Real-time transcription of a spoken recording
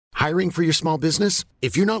Hiring for your small business?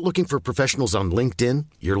 If you're not looking for professionals on LinkedIn,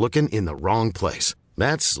 you're looking in the wrong place.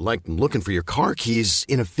 That's like looking for your car keys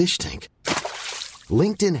in a fish tank.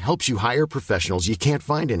 LinkedIn helps you hire professionals you can't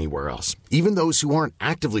find anywhere else, even those who aren't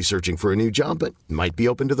actively searching for a new job but might be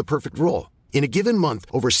open to the perfect role. In a given month,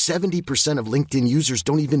 over 70% of LinkedIn users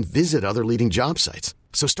don't even visit other leading job sites.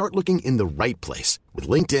 So start looking in the right place. With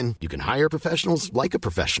LinkedIn, you can hire professionals like a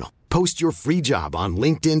professional. Post your free job on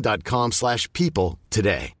linkedin.com/people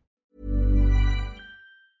today.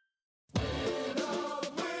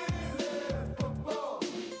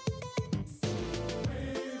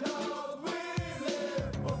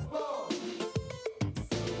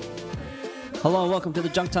 Hello and welcome to the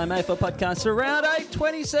Junk Time AFL podcast for Round 8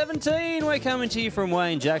 2017. We're coming to you from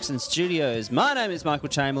Wayne Jackson Studios. My name is Michael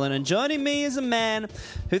Chamberlain and joining me is a man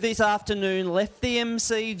who this afternoon left the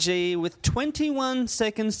MCG with 21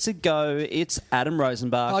 seconds to go. It's Adam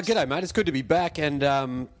Rosenbach. Oh, g'day, mate. It's good to be back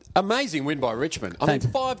and amazing win by Richmond. I mean,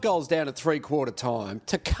 5 goals down at three-quarter time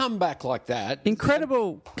to come back like that.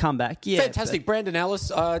 Incredible comeback, yeah. Fantastic. Brandon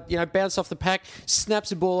Ellis, bounced off the pack, snaps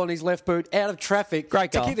the ball on his left boot, out of traffic.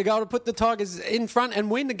 Great goal. To kick the goal to put the Tigers in front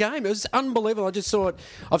and win the game. It was unbelievable. I just saw it.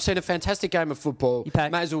 I've seen a fantastic game of football. May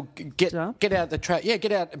as well get out the track. Yeah,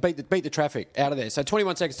 get out and beat the traffic out of there. So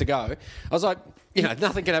 21 seconds to go. I was like,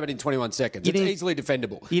 nothing can happen in 21 seconds. It's easily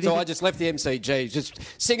defendable. So I just left the MCG, just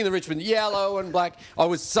singing the Richmond yellow and black. I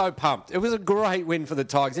was so pumped. It was a great win for the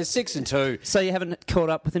Tigers. They're 6-2. So you haven't caught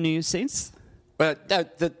up with the news since? What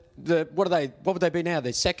would they be now?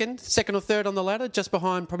 They're second or third on the ladder, just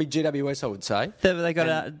behind probably GWS, I would say. They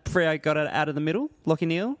got Freo got it out of the middle. Lachie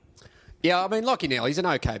Neale. Yeah, I mean, Lachie Neale, he's an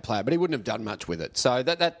okay player, but he wouldn't have done much with it. So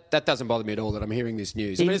that doesn't bother me at all that I'm hearing this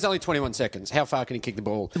news. I mean, it's only 21 seconds. How far can he kick the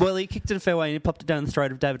ball? Well, he kicked it a fair way and he popped it down the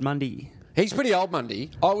throat of David Mundy. He's pretty old, Mundy.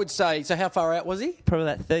 I would say. So how far out was he? Probably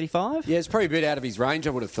about 35. Yeah, it's probably a bit out of his range, I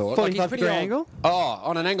would have thought. 45-degree angle? Oh,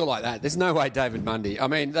 on an angle like that, there's no way David Mundy. I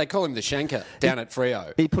mean, they call him the Shanker down at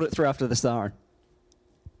Freo. He put it through after the siren.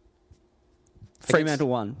 Fremantle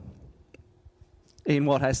won. In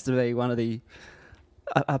what has to be one of the...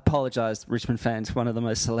 I apologise, Richmond fans, one of the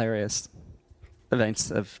most hilarious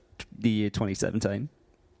events of the year 2017.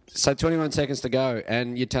 So 21 seconds to go,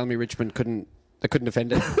 and you're telling me Richmond couldn't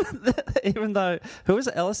defend it? Even though, who was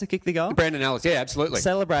it, Ellis who kicked the goal? Brandon Ellis, yeah, absolutely.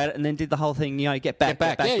 Celebrate it and then did the whole thing, get back.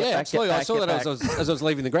 Absolutely. I saw that as I was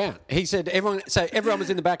leaving the ground. He said everyone was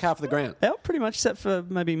in the back half of the ground. Yeah, pretty much, except for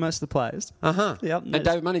maybe most of the players. Uh-huh. Yep. And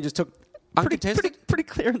David Mundy just took uncontested? Pretty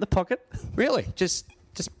clear in the pocket. Really? Just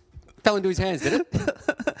fell into his hands, did it?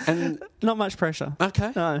 And not much pressure.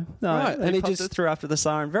 Okay. No. Right. And he just threw after the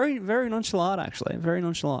siren. Very, very nonchalant, actually. Very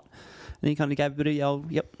nonchalant. And he kind of gave a bit of yell.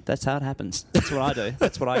 Yep, that's how it happens. That's what I do.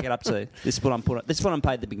 That's what I get up to. This is what I'm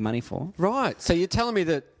paid the big money for. Right. So you're telling me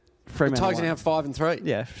that the Tigers are now 5-3?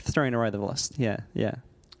 Yeah, 3 in a row they've lost. Yeah.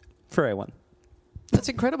 Freo won. That's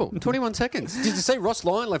incredible. 21 seconds. Did you see Ross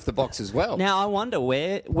Lyon left the box as well? Now, I wonder,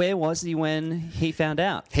 where was he when he found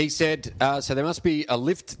out? He said, so there must be a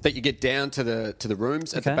lift that you get down to the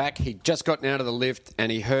rooms at the back. He'd just gotten out of the lift and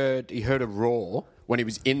he heard a roar when he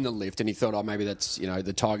was in the lift and he thought, oh, maybe that's,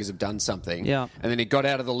 the Tigers have done something. Yeah. And then he got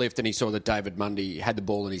out of the lift and he saw that David Mundy had the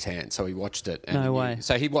ball in his hand, so he watched it. And no way.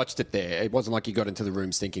 So he watched it there. It wasn't like he got into the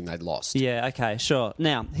rooms thinking they'd lost. Yeah, okay, sure.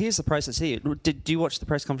 Now, here's the process here. Did you watch the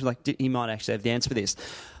press conference? He might actually have the answer for this.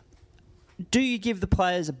 Do you give the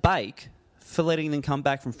players a bake for letting them come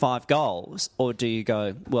back from 5 goals, or do you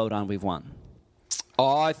go, well done, we've won?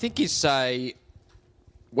 Oh, I think you say,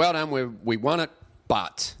 well done, we won it,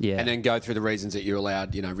 but... Yeah. And then go through the reasons that you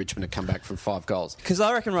allowed, Richmond to come back from 5 goals. Because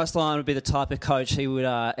I reckon Ross Lyon would be the type of coach who would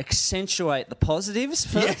accentuate the positives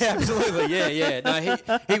first. Yeah, absolutely. Yeah. No,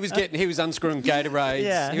 he was unscrewing Gatorades.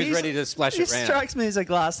 Yeah, he was ready to splash it around. He strikes me as a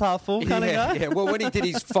glass half full kind of guy. Yeah, well, when he did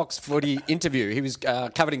his Fox Footy interview, he was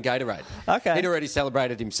covered in Gatorade. Okay. He'd already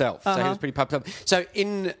celebrated himself, so he was pretty pumped up. So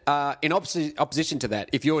in opposition to that,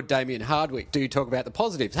 if you're Damien Hardwick, do you talk about the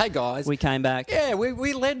positives? Hey, guys. We came back. Yeah,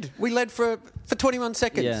 we led for 21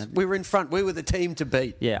 seconds. Yeah. We were in front. We were the team to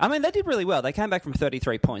beat. Yeah, I mean, they did really well. They came back from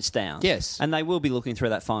 33 points down. Yes. And they will be looking through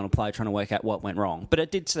that final play, trying to work out what went wrong. But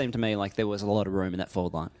it did seem to me like there was a lot of room in that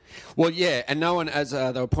forward line. Well, yeah, and no one, as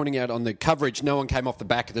they were pointing out on the coverage, no one came off the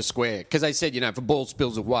back of the square. Because they said, if a ball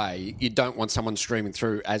spills away, you don't want someone streaming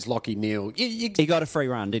through as Lachie Neale. He got a free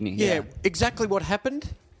run, didn't he? Yeah, exactly what happened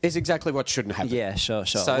is exactly what shouldn't happen. Yeah, sure.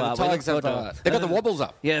 So the Tigers they've got the wobbles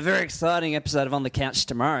up. Yeah, very exciting episode of On the Couch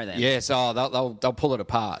tomorrow then. Yes, they'll pull it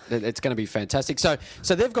apart. It's going to be fantastic. So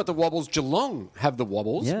they've got the wobbles. Geelong have the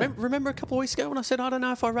wobbles. Yeah. Remember a couple of weeks ago when I said, I don't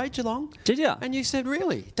know if I rate Geelong? Did you? And you said,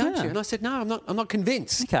 really? Don't you? And I said, no, I'm not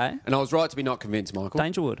convinced. Okay. And I was right to be not convinced, Michael.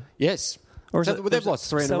 Dangerwood. Yes. Or is So they've lost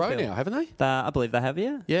 3 in a row Selfield? now, haven't they? I believe they have,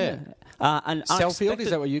 yeah. Yeah. And Selfield, is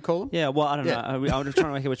that what you call them? Yeah, well, I don't Yeah. know. I was trying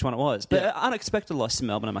to work out which one it was. But Yeah. Unexpected loss to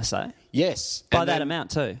Melbourne, I must say. Yes. By And that then-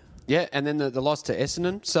 amount, too. Yeah, and then the loss to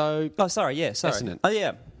Essendon. So Oh, sorry, yeah, sorry. Essendon. Oh,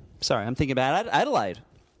 yeah. Sorry, I'm thinking about Adelaide.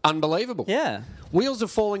 unbelievable. Yeah. Wheels are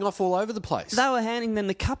falling off all over the place. They were handing them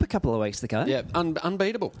the cup a couple of weeks ago. Yeah,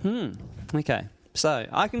 unbeatable. Okay. So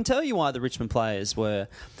I can tell you why the Richmond players were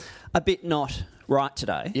a bit not right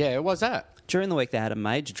today. Yeah, what was that? During the week, they had a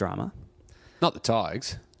major drama. Not the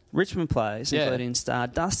Tigers. Richmond players, Yeah. including star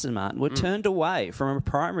Dustin Martin, were turned away from a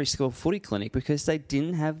primary school footy clinic because they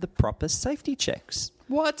didn't have the proper safety checks.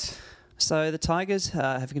 What? So the Tigers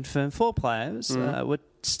have confirmed 4 players were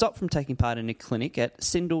stopped from taking part in a clinic at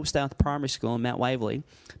Sindel South Primary School in Mount Waverley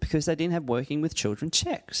because they didn't have working with children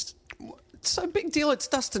checks. It's so big deal. It's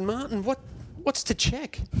Dustin Martin. What's to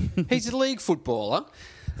check? He's a league footballer.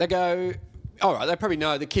 They go... All right, they probably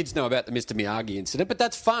know, the kids know about the Mr. Miyagi incident, but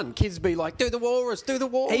that's fun. Kids be like, do the walrus, do the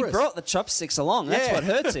walrus. He brought the chopsticks along. That's Yeah. what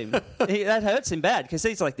hurts him. That hurts him bad because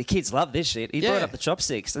he's like, the kids love this shit. He Yeah. brought up the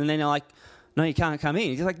chopsticks, and then they're like, no, you can't come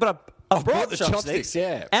in. He's like, but I've brought the chopsticks,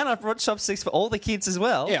 yeah. and I've brought chopsticks for all the kids as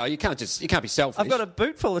well. Yeah, you can't be selfish. I've got a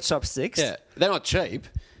boot full of chopsticks. Yeah, they're not cheap.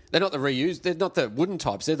 They're not They're not the wooden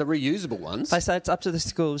types. They're the reusable ones. They say it's up to the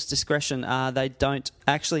school's discretion. They don't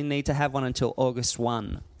actually need to have one until August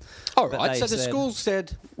 1. All But right, they so the said- school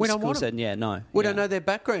said, we don't School want said, them. yeah, no. We yeah. don't know their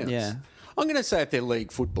backgrounds. Yeah. I'm going to say if they're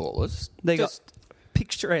league footballers. They just, got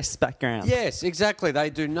picturesque background. Yes, exactly. They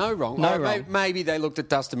do no wrong. No Or wrong. Maybe they looked at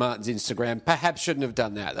Dustin Martin's Instagram. Perhaps shouldn't have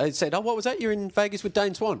done that. They said, oh, what was that? You're in Vegas with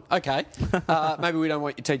Dane Swan. Okay. Maybe we don't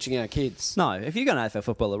want you teaching our kids. No, if you've got an AFL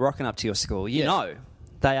footballer rocking up to your school, you Yeah. know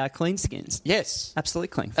they are clean skins. Yes. Absolutely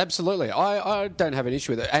clean. Absolutely. I don't have an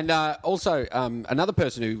issue with it. And also, another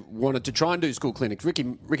person who wanted to try and do school clinics, Ricky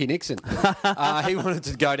Nixon, he wanted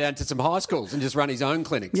to go down to some high schools and just run his own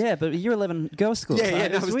clinics. Yeah, but year 11 girls' school. Yeah, so no,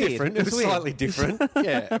 it was weird. different. It was weird. slightly different.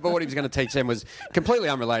 Yeah, but what he was going to teach them was completely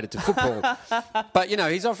unrelated to football. But,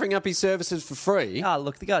 he's offering up his services for free. Oh,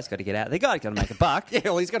 look, the guy's got to get out. The guy's got to make a buck. Yeah,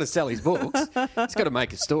 well, he's got to sell his books. He's got to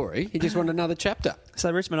make a story. He just wanted another chapter.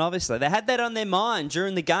 So Richmond, obviously, they had that on their mind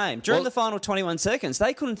during the game. During the final 21 seconds,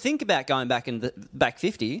 they couldn't think about going back in the back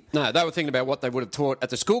 50. No, they were thinking about what they would have taught at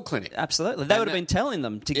the school clinic. Absolutely. They would have been telling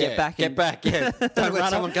them to get back. Get back, yeah. Don't let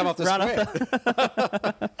someone come off the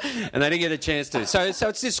square. And they didn't get a chance to. So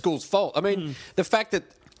it's this school's fault. I mean, the fact that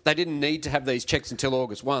they didn't need to have these checks until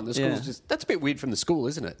August 1, the school's just... That's a bit weird from the school,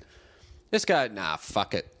 isn't it? Just go, nah,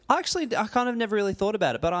 fuck it. I kind of never really thought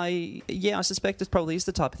about it, but I suspect it probably is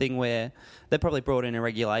the type of thing where they probably brought in a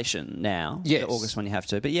regulation now. Yes. The August when you have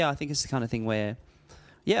to. But yeah, I think it's the kind of thing where,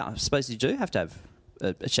 I suppose you do have to have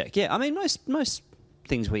a check. Yeah, I mean, most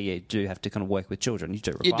things where you do have to kind of work with children, you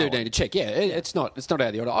do require You do one. need to check, yeah. It's not out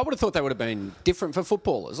of the order. I would have thought they would have been different for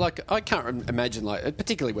footballers. Like, I can't imagine,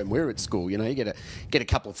 particularly when we were at school, you get a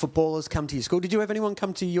couple of footballers come to your school. Did you have anyone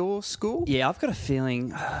come to your school? Yeah, I've got a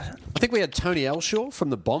feeling. I think we had Tony Elshaw from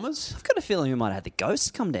the Bombers. I've got a feeling we might have had the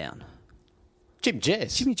Ghosts come down. Jim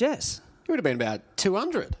Jess. Jimmy Jess. He would have been about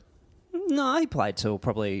 200. No, he played till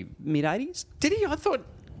probably mid-80s. Did he? I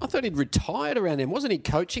thought he'd retired around then. Wasn't he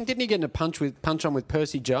coaching? Didn't he get in a punch on with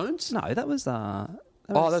Percy Jones? No, that was...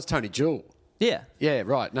 That's Tony Jewell. Yeah. Yeah,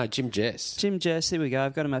 right. No, Jim Jess. Jim Jess, here we go.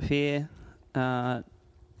 I've got him up here.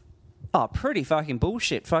 Pretty fucking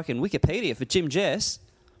bullshit fucking Wikipedia for Jim Jess.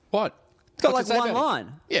 What? It's got What's like it say one about line.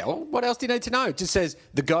 him? Yeah, well, what else do you need to know? It just says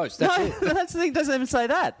the ghost. That's No, it. that's the thing. It doesn't even say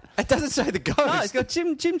that. It doesn't say the ghost. No, it's got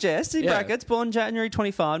Jim Jess, in Yeah. brackets, born January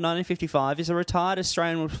 25, 1955. He's a retired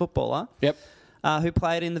Australian footballer. Yep. Who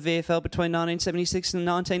played in the VFL between 1976 and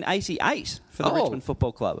 1988 for the Oh. Richmond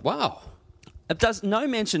Football Club. Wow. It does no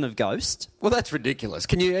mention of Ghost. Well, that's ridiculous.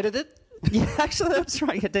 Can you edit it? Yeah, actually, that's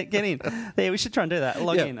right. Get in. Yeah, we should try and do that.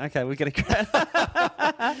 Log Yeah. in. Okay, we'll get a crowd.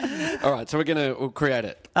 All right, so we'll create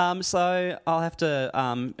it. So I'll have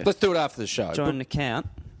to Let's do it after the show. join an account.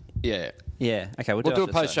 Yeah. Yeah. Okay, We'll do a after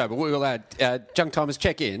the post-show, but we'll add Junk Timers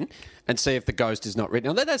check in and see if the ghost is not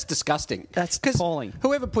written. Now, that's disgusting. That's 'Cause appalling.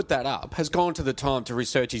 Whoever put that up has gone to the time to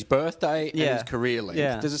research his birthday and Yeah. his career length.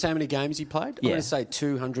 Yeah. Does it say how many games he played? I'm Yeah. going to say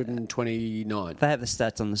 229. They have the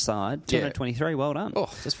stats on the side. 223. Well done. Oh,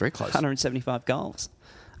 that's very close. 175 goals.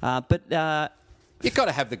 But You've got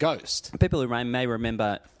to have the ghost. people who may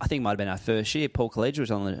remember, I think it might have been our first year. Paul Coledge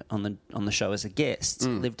was on the show as a guest.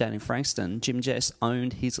 Lived down in Frankston. Jim Jess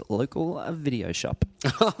owned his local video shop,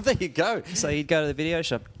 Oh, there you go. so he'd go to the video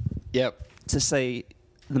shop Yep. to see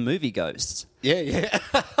the movie Ghosts Yeah.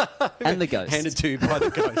 and the Ghost. Handed to you by the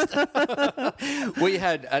ghost. We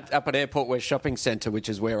had up at Airport West Shopping Centre, which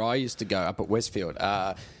is where I used to go up at Westfield.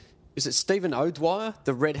 is it Stephen O'Dwyer,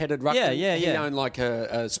 the red-headed ruckman? Yeah. He owned like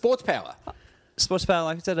a Sports Power. Sports Power,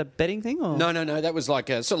 like, is that a betting thing? Or? No. That was like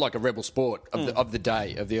sort of like a rebel sport of the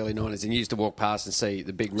day, of the early 90s. And you used to walk past and see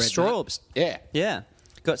the big red Straubs. Yeah. Yeah.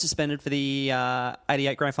 Got suspended for the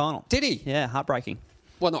 88 grand final. Did he? Yeah, heartbreaking.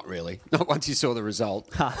 Well, not really. Not once you saw the result.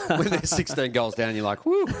 When they're 16 goals down, you're like,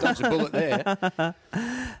 whoo, dodged a bullet there.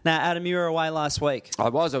 Now, Adam, you were away last week. I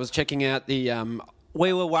was checking out the...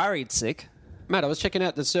 We were worried sick. Mate, I was checking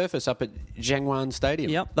out the surface up at Jiangwan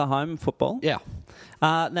Stadium. Yep, the home football. Yeah.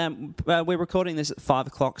 Now, we're recording this at 5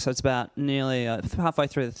 o'clock, so it's about nearly halfway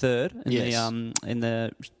through the third in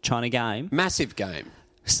the China game. Massive game.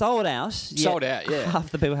 Sold out. Sold out, yeah.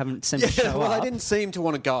 Half the people haven't seemed to show well, up. they didn't seem to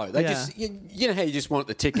want to go. They just, you know how you just want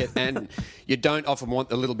the ticket and you don't often want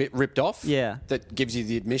the little bit ripped off that gives you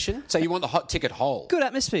the admission. So you want the hot ticket whole. Good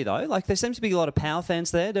atmosphere, though. Like, there seems to be a lot of Power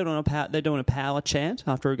fans there. They're doing a power chant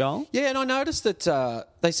after a goal. Yeah, and I noticed that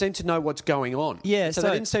they seem to know what's going on. Yeah, so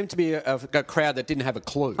there didn't seem to be a crowd that didn't have a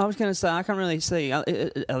clue. I was going to say, I can't really see. Are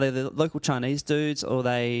they the local Chinese dudes or are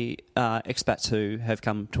they expats who have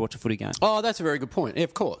come to watch a footy game? Oh, that's a very good point. Yeah,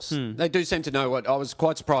 of course. They do seem to know what... I was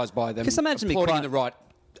quite surprised by them applauding in the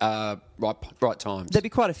right times. There'd be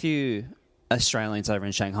quite a few Australians over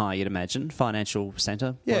in Shanghai, you'd imagine. Financial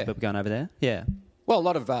centre. A lot of people going over there. Yeah. Well, a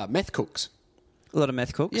lot of meth cooks. A lot of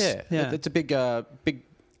meth cooks. Yeah. It's a big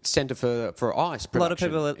centre for ice production, a lot of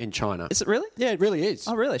people in China. Is it really? Yeah, it really is.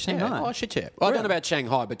 Oh, really? Shanghai? Yeah. Oh, shit, yeah. Well, I don't know about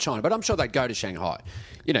Shanghai, but China. But I'm sure they'd go to Shanghai.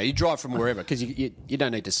 You know, you drive from wherever because you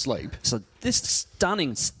don't need to sleep. So this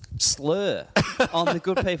stunning slur on the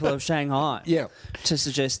good people of Shanghai to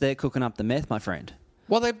suggest they're cooking up the meth, my friend.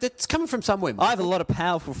 Well, it's coming from somewhere. I have a lot of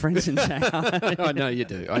powerful friends in Shanghai. I know you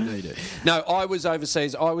do. No, I was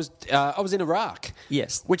overseas. I was in Iraq.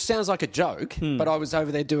 Yes. Which sounds like a joke, but I was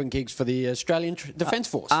over there doing gigs for the Australian Defence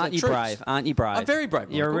Force. Aren't you brave? Aren't you brave? I'm very brave,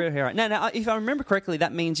 Michael. You're a real hero. Now, if I remember correctly,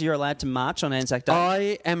 that means you're allowed to march on Anzac Day.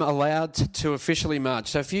 I am allowed to officially march.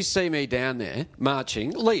 So if you see me down there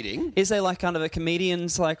marching, leading... Is there like kind of a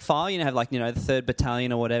comedian's like file? You know, have like, the 3rd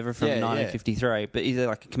Battalion or whatever from 1953. But is there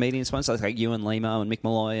like a comedian's one? So it's like you and Limo and Mick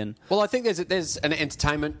Malloy and... Well, I think there's an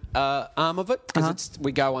entertainment arm of it because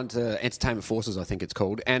we go on to Entertainment Forces, I think it's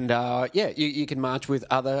called, and you can march with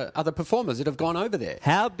other performers that have gone over there.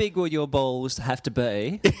 How big will your balls have to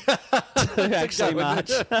be to actually march?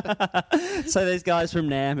 So these guys from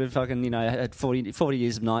NAM have fucking had 40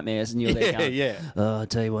 years of nightmares, and you're there going, oh, I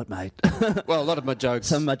tell you what, mate. Well, a lot of my jokes,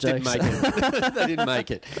 didn't make it. They didn't make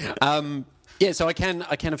it. Yeah, so I can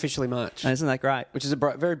officially march. Isn't that great? Which is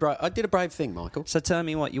very brave. I did a brave thing, Michael. So tell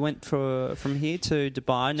me what you went from here to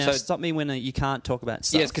Dubai. Now stop me when you can't talk about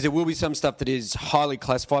stuff. Yes, because there will be some stuff that is highly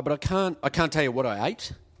classified, but I can't tell you what I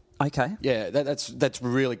ate. Okay. Yeah, that's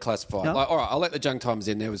really classified. No? Like, all right, I'll let the junk timers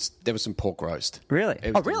in. There was some pork roast. Really?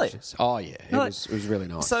 Oh, really? Delicious. Oh, yeah. It was really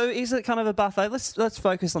nice. So is it kind of a buffet? Let's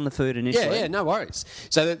focus on the food initially. Yeah, no worries.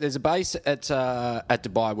 So there's a base at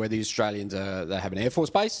Dubai where the Australians they have an Air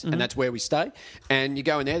Force base, and that's where we stay. And you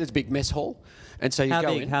go in there. There's a big mess hall. And so you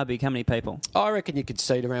go in. How big? How many people? I reckon you could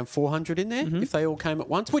seat around 400 in there if they all came at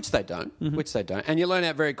once, which they don't. And you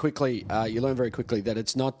learn very quickly that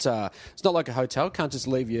it's not like a hotel. You can't just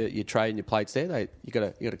leave your tray and your plates there. You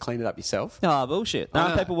got to clean it up yourself. Oh, bullshit!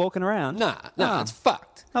 Aren't people walking around? Nah, it's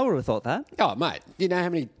fucked. I would have thought that. Oh, mate, you know how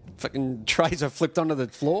many fucking trays are flipped onto the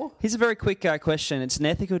floor? Here's a very quick question. It's an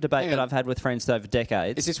ethical debate that I've had with friends over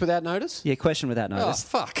decades. Is this without notice? Yeah, question without notice.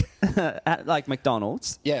 Oh, fuck. At like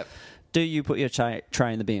McDonald's. Yeah. Do you put your tray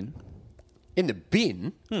in the bin? In the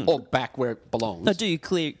bin or back where it belongs? No, do you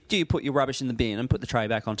put your rubbish in the bin and put the tray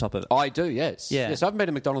back on top of it? I do, yes. Yeah. Yes, I haven't been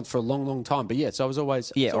to McDonald's for a long, long time, but yes, I was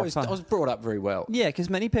brought up very well. Yeah, because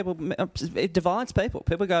many people, it divides people.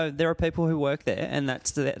 People go, there are people who work there, and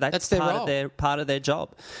that's part of their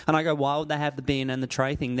job. And I go, why would they have the bin and the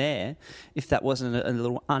tray thing there if that wasn't a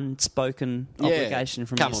little unspoken obligation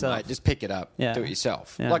from yourself? Come on, mate, just pick it up, do it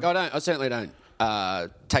yourself. Yeah. Like I certainly don't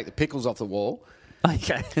take the pickles off the wall.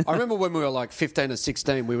 Okay. I remember when we were like 15 or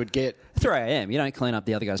 16, we would get... 3 a.m, you don't clean up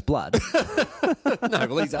the other guy's blood. No,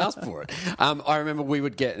 well, he's asked for it. I remember we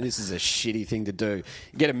would get, and this is a shitty thing to do,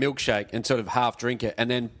 get a milkshake and sort of half drink it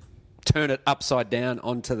and then turn it upside down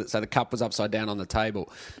so the cup was upside down on the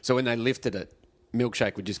table. So when they lifted it,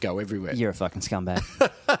 milkshake would just go everywhere. You're a fucking scumbag.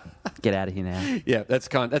 Get out of here now. Yeah, that's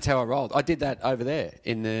how I rolled. I did that over there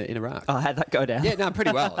in Iraq. Oh, how'd that go down? Yeah, no,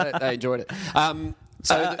 pretty well. They enjoyed it.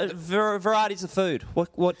 Varieties of food.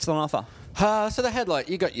 What's on offer? So they had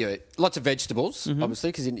you got lots of vegetables, obviously,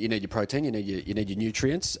 because you need your protein, you need your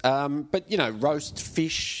nutrients. But roast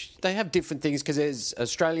fish. They have different things because there's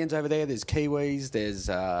Australians over there. There's Kiwis. There's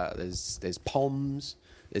Poms.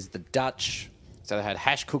 There's the Dutch. So they had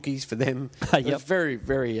hash cookies for them. It was very,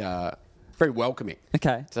 very, very welcoming.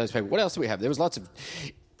 Okay. To those people. What else do we have? There was lots of.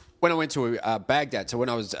 When I went to Baghdad, so when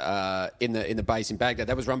I was in the base in Baghdad,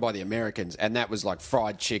 that was run by the Americans, and that was like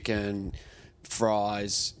fried chicken,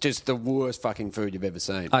 fries, just the worst fucking food you've ever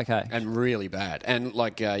seen. Okay. And really bad. And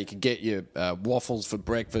like you could get your waffles for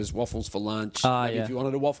breakfast, waffles for lunch, maybe if you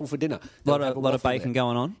wanted a waffle for dinner. A lot of bacon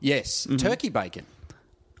going on? Yes. Mm-hmm. Turkey bacon.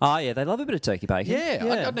 Oh, yeah, they love a bit of turkey bacon.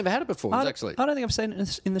 Yeah. I'd never had it before, actually. I don't think I've seen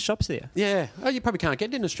it in the shops there. Yeah. Oh, you probably can't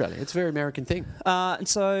get it in Australia. It's a very American thing. And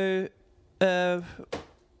so, are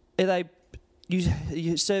they...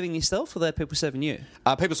 You serving yourself, or are there people serving you?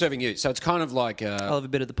 People serving you. So it's kind of like I'll have a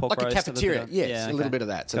bit of the pork like roast. Like a cafeteria, yes, a little bit of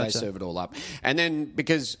that. So they serve it all up. And then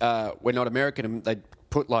because we're not American, they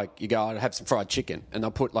put like, you go, I'd have some fried chicken, and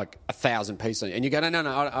they'll put like 1,000 pieces on it. And you go, no,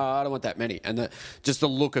 I don't want that many. And just the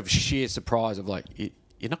look of sheer surprise of like,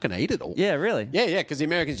 you're not going to eat it all. Yeah, really? Yeah, because the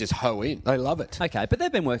Americans just hoe in. They love it. Okay, but they've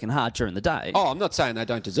been working hard during the day. Oh, I'm not saying they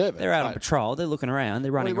don't deserve it. They're out on patrol. They're looking around.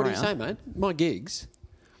 They're running around. What are you saying, mate? My gigs...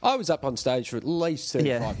 I was up on stage for at least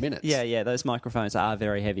 35 minutes. Yeah, those microphones are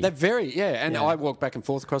very heavy. They're very, and I walk back and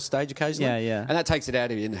forth across stage occasionally. Yeah. And that takes it out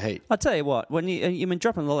of you in the heat. I'll tell you what, when you've been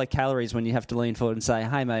dropping a lot of calories when you have to lean forward and say,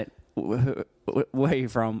 hey, mate, where are you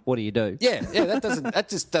from? What do you do? Yeah, that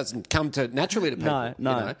just doesn't come to naturally to people.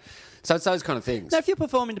 No. You know? So it's those kind of things. Now, if you're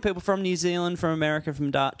performing to people from New Zealand, from America,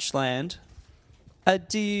 from Dutchland,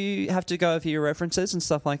 do you have to go over your references and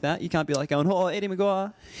stuff like that? You can't be like going, oh, Eddie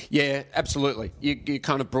Maguire. Yeah, absolutely. You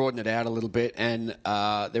kind of broaden it out a little bit, and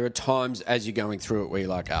there are times as you're going through it where you're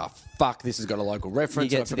like, fuck, this has got a local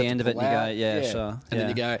reference. You get to the end of it and you go, yeah, sure. And then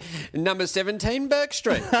you go, number 17 Burke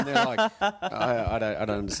Street. And they're like, I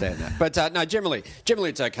don't understand that. But no, generally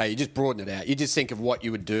it's okay. You just broaden it out. You just think of what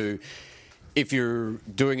you would do if you're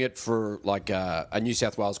doing it for like a New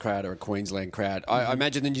South Wales crowd or a Queensland crowd. I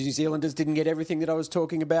imagine the New Zealanders didn't get everything that I was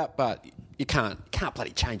talking about, but you can't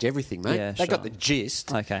bloody change everything, mate. Yeah, they got the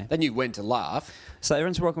gist. Okay. They knew when to laugh. So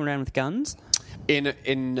everyone's walking around with guns? In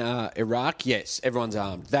Iraq, yes, everyone's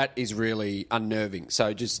armed. That is really unnerving.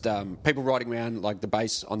 So just people riding around like the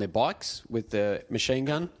base on their bikes with the machine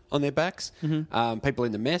gun on their backs. Mm-hmm. People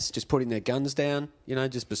in the mess just putting their guns down,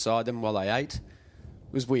 just beside them while they ate.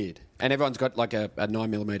 It was weird. And everyone's got like a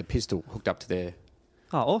 9mm pistol hooked up to their...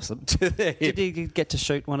 Oh, awesome. Did you get to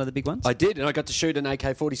shoot one of the big ones? I did, and I got to shoot an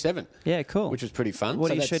AK-47. Yeah, cool. Which was pretty fun.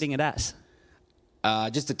 What are you shooting it at?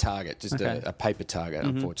 Just a target, a paper target,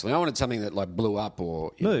 unfortunately. I wanted something that like blew up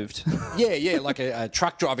or... Moved. Yeah, like a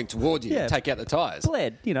truck driving towards you, take out the tyres.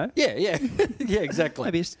 Bled, Yeah, yeah, exactly.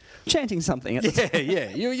 Maybe it's chanting something. Yeah.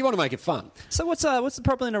 You want to make it fun. So what's the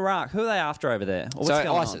problem in Iraq? Who are they after over there? Or what's going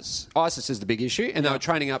ISIS. On? ISIS is the big issue, and they were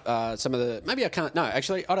training up some of the... Maybe I can't... No,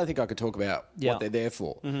 actually, I don't think I could talk about what they're there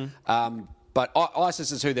for. Mm-hmm. But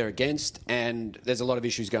ISIS is who they're against, and there's a lot of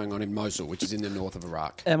issues going on in Mosul, which is in the north of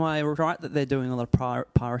Iraq. Am I right that they're doing a lot of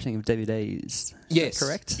pirating of DVDs? Is yes. that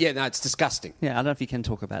correct? Yeah, no, it's disgusting. Yeah, I don't know if you can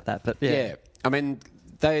talk about that, but yeah. Yeah, I mean,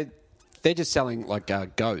 they're just selling, like,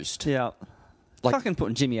 Ghost. Yeah. Like, fucking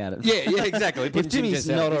putting Jimmy out of... Yeah, exactly. If Jimmy's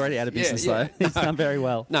not already out of business, though, he's done very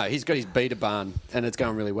well. No, he's got his beta barn, and it's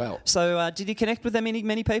going really well. So did you connect with them,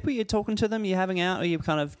 many people? You're talking to them? You're having out? Or you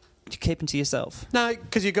kind of... keeping to yourself? No,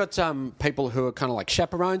 because you've got people who are kind of like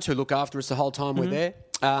chaperones who look after us the whole time we're there.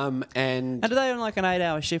 And are they on like an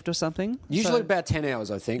 8-hour shift or something? Usually about 10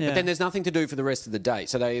 hours, I think. Yeah. But then there's nothing to do for the rest of the day.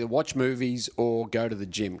 So they either watch movies or go to the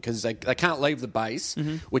gym because they can't leave the base,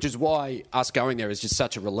 which is why us going there is just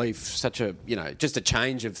such a relief, such a, just a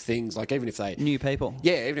change of things. Like even if they... New people.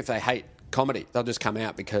 Yeah, even if they hate comedy, they'll just come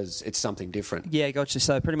out because it's something different. Yeah, gotcha.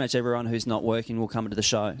 So pretty much everyone who's not working will come to the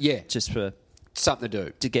show. Yeah. Just for... something to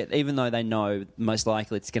do. To get, even though they know most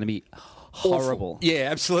likely it's going to be horrible. Awful. Yeah,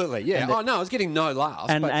 absolutely. Yeah. I was getting no laugh.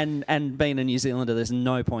 And being a New Zealander, there's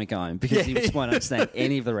no point going because you just won't understand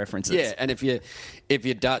any of the references. Yeah, and if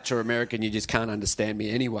you're Dutch or American, you just can't understand me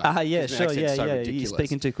anyway. Yeah, sure. Yeah, so ridiculous. You're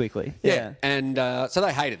speaking too quickly. Yeah. And so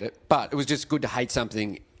they hated it, but it was just good to hate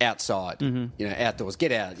something outside, outdoors.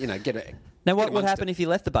 Get out, get it. Now, what would happen if you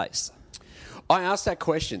left the base? I asked that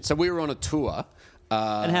question. So we were on a tour.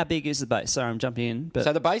 And how big is the base? Sorry, I'm jumping in. But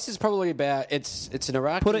so the base is probably about it's an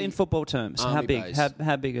Iraqi. Put it in football terms. How big? Base.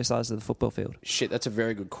 How big is the size of the football field? Shit, that's a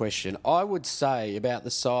very good question. I would say about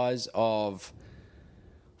the size of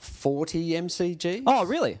 40 MCG. Oh,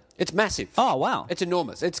 really? It's massive. Oh, wow. It's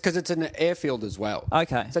enormous. It's because it's an airfield as well.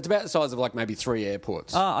 Okay. So it's about the size of like maybe 3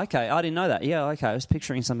 airports. Oh, okay. I didn't know that. Yeah, okay. I was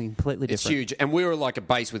picturing something completely different. It's huge. And we were like a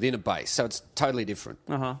base within a base, so it's totally different.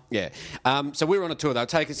 Uh-huh. Yeah. So we were on a tour. They were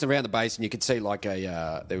taking us around the base and you could see like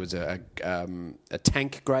there was a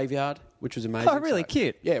tank graveyard which was amazing. Oh, really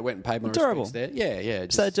cute. Yeah, went and paid my Adorable. respects there. Yeah.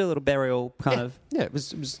 So do a little burial kind of. Yeah, it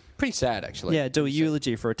was pretty sad actually. Yeah, do a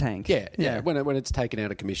eulogy for a tank. Yeah. When it's taken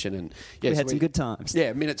out of commission and we had some good times.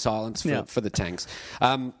 Yeah, minute silence for the tanks.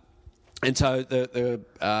 And so the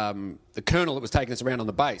colonel that was taking us around on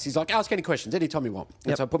the base, he's like, ask any questions anytime you want.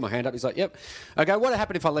 And so I put my hand up. He's like, yep. I go, what would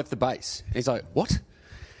happen if I left the base? And he's like, what?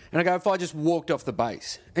 And I go, if I just walked off the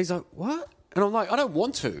base? And he's like, what? And I'm like, I don't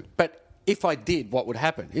want to, but if I did, what would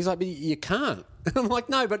happen? He's like, but you can't. And I'm like,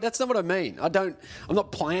 no, but that's not what I mean. I'm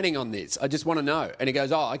not planning on this. I just want to know. And he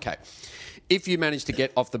goes, oh, okay. If you manage to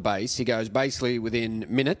get off the base, he goes, basically within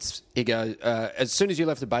minutes, he goes, as soon as you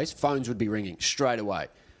left the base, phones would be ringing straight away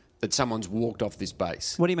that someo's walked off this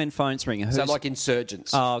base. What do you mean phones ringing? So like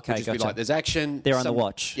insurgents. Oh, okay, would just gotcha. be like, there's action. They're on the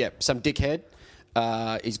watch. Yeah, some dickhead.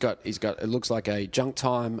 He's got. It looks like a junk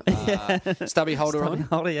time stubby holder on.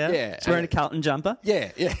 Yeah. He's wearing a Carlton jumper.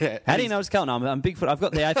 Yeah. How do you know it's Carlton? I'm Bigfoot. I've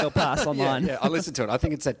got the AFL pass online. Yeah, I listened to it. I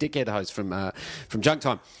think it's that dickhead host from Junk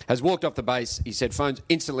Time has walked off the base. He said phones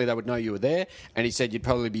instantly they would know you were there, and he said you'd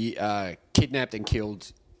probably be kidnapped and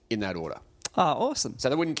killed in that order. Oh, awesome. So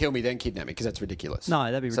they wouldn't kill me, then kidnap me, because that's ridiculous. No,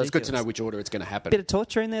 that'd be ridiculous. So it's good to know which order it's going to happen. Bit of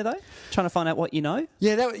torture in there, though? Trying to find out what you know?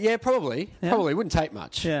 Yeah, probably. Yeah. Probably. Wouldn't take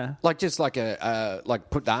much. Yeah. Like, just like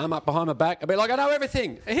put the arm up behind my back. I'd be like, I know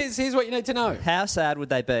everything. Here's what you need to know. How sad would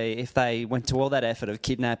they be if they went to all that effort of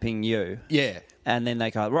kidnapping you? Yeah. And then they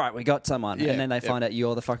go, right, we got someone. Yeah, And then they find out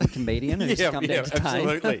you're the fucking comedian who's come to entertain.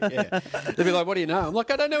 Absolutely. Yeah. They'd be like, what do you know? I'm like,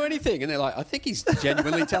 I don't know anything. And they're like, I think he's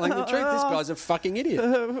genuinely telling the truth. This guy's a fucking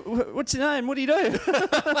idiot. What's your name? What do you do?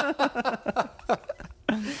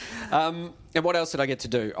 And what else did I get to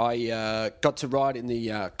do? I got to ride in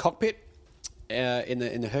the cockpit in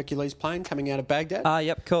the Hercules plane coming out of Baghdad.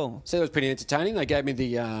 Yep, cool. So that was pretty entertaining. They gave me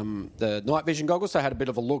the night vision goggles. So I had a bit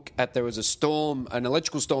of a look at, there was a storm, an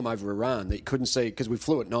electrical storm over Iran that you couldn't see because we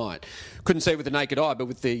flew at night. Couldn't see it with the naked eye, but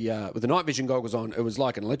with the night vision goggles on, it was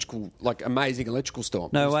like an amazing electrical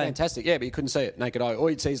storm. No it was way. Fantastic. Yeah, but you couldn't see it naked eye. All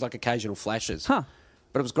you'd see is like occasional flashes. Huh.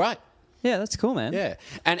 But it was great. Yeah, that's cool, man. Yeah.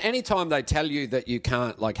 And anytime they tell you that you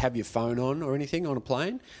can't have your phone on or anything on a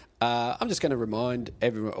plane, I'm just going to remind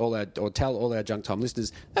everyone, tell all our Junk Time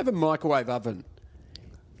listeners, have a microwave oven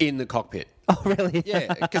in the cockpit. Oh, really?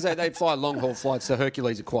 Yeah, because they fly long-haul flights. The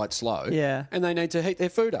Hercules are quite slow. Yeah. And they need to heat their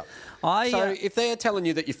food up. So if they're telling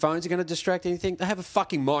you that your phones are going to distract anything, they have a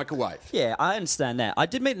fucking microwave. Yeah, I understand that. I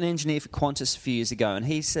did meet an engineer for Qantas a few years ago, and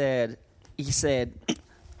he said,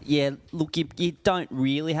 yeah, look, you don't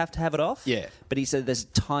really have to have it off. Yeah. But he said there's a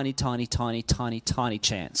tiny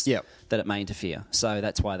chance that it may interfere. So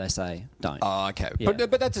that's why they say don't. Oh, okay. Yeah.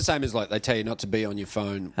 But that's the same as they tell you not to be on your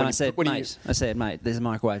phone. And I said, mate, there's a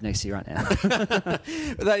microwave next to you right now.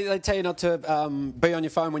 They tell you not to be on your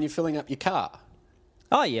phone when you're filling up your car.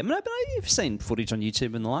 Oh, yeah. But you've seen footage on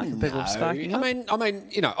YouTube and the like. People sparking up. I mean,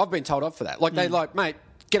 I've been told off for that. Mate,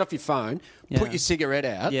 get off your phone, put your cigarette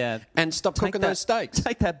out, and stop cooking those steaks.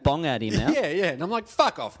 Take that bong out of your mouth. Yeah. And I'm like,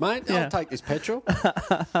 fuck off, mate. I'll take this petrol.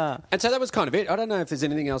 And so that was kind of it. I don't know if there's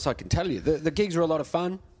anything else I can tell you. The gigs were a lot of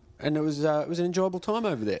fun, and it was an enjoyable time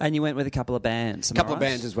over there. And you went with a couple of bands. A couple of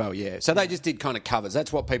bands as well, yeah. So they just did kind of covers.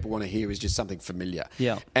 That's what people want to hear, is just something familiar.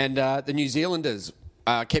 Yeah. And the New Zealanders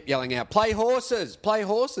kept yelling out, play horses, play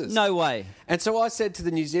horses. No way. And so I said to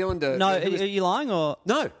the New Zealander... No, are you lying or...?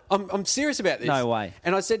 No, I'm serious about this. No way.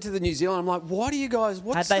 And I said to the New Zealander, I'm like, why do you guys...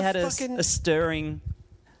 Had they had a stirring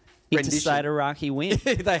interstate Iraqi win?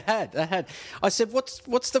 They had. I said,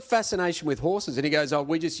 what's the fascination with horses? And he goes,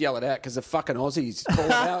 we just yell it out because the fucking Aussies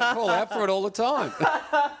call out for it all the time.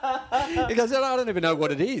 He goes, I don't even know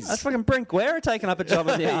what it is. That's fucking Brent Guerra taking up a job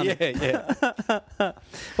in the army. Yeah.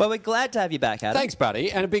 Well, we're glad to have you back, Adam. Thanks, buddy.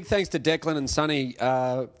 And a big thanks to Declan and Sonny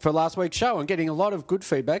for last week's show and getting a lot of good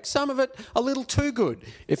feedback. Some of it a little too good,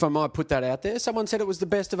 if I might put that out there. Someone said it was the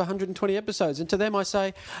best of 120 episodes. And to them I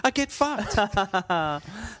say, I get fucked. Now,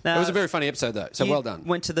 it was a very funny episode, though, so well done.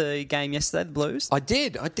 Went to the game yesterday, the Blues? I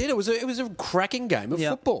did. It was a cracking game of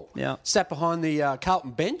football. Yeah. Sat behind the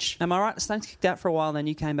Carlton bench. Am I right? The Saints kicked out for a while, and then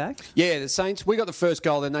you came back? Yeah, the Saints, we got the first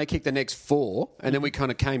goal, then they kicked the next 4, and then we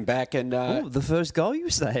kind of came back and... the first goal,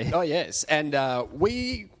 you say? Oh, yes. And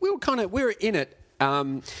we were in it.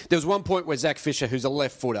 There was one point where Zach Fisher, who's a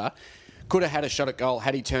left footer, could have had a shot at goal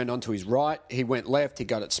had he turned onto his right. He went left, he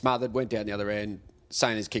got it smothered, went down the other end,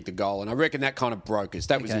 Saints kicked the goal, and I reckon that kind of broke us.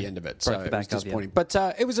 That was the end of it. So the it was back of, disappointing. But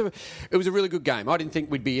it was a really good game. I didn't think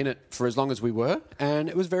we'd be in it for as long as we were, and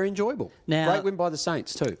it was very enjoyable. Now, great win by the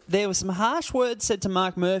Saints too. There were some harsh words said to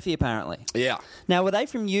Mark Murphy, apparently. Yeah. Now, were they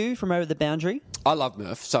from you, from over the boundary? I love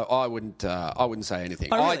Murph, so I wouldn't say anything.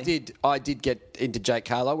 Oh, really? I did get into Jake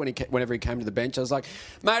Carlo whenever he came to the bench. I was like,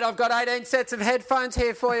 mate, I've got 18 sets of headphones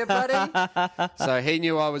here for you, buddy. So he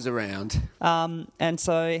knew I was around. And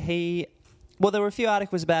so he... Well, there were a few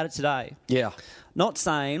articles about it today. Yeah. Not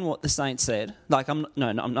saying what the Saints said. Like, I'm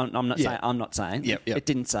not saying. I'm not saying. Yep. It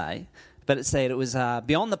didn't say, but it said it was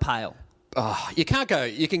beyond the pale. Oh, you can't go.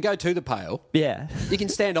 You can go to the pale. Yeah. You can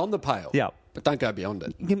stand on the pale. Yep. But don't go beyond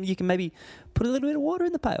it. You can maybe put a little bit of water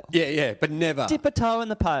in the pail. Yeah, but never. Dip a toe in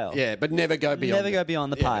the pail. Yeah, but never go beyond Never go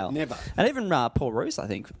beyond the pail. Never. And even Paul Roos, I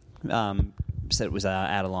think, said it was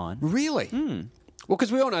out of line. Really? Well,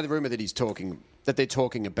 because we all know the rumour that they're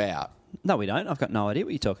talking about. No, we don't. I've got no idea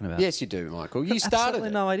what you're talking about. Yes, you do, Michael. You started Absolutely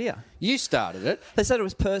it. no idea. You started it. They said it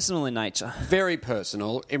was personal in nature. Very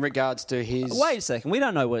personal in regards to his... Wait a second. We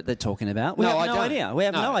don't know what they're talking about. We No, have I no don't. idea. We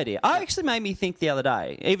have No. no idea. I actually made me think the other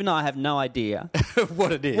day, even though I have no idea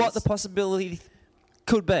what it is. what the possibility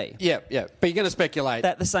could be. Yeah. But you're going to speculate.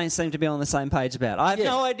 That the Saints seem to be on the same page about. I have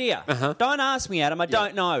no idea. Don't ask me, Adam. I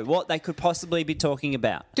don't know what they could possibly be talking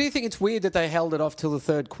about. Do you think it's weird that they held it off till the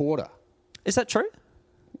third quarter? Is that true?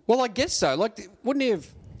 Well, I guess so. Like, wouldn't he have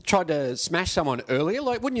tried to smash someone earlier?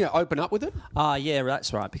 Like, wouldn't you open up with it? Yeah,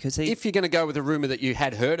 that's right. Because if you're going to go with a rumour that you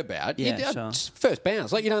had heard about, Yeah, you'd sure. first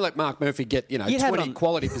bounce. Like, let Mark Murphy get, You'd have it 20 on-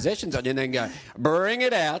 quality possessions on you and then go, bring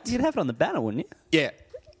it out. You'd have it on the banner, wouldn't you? Yeah.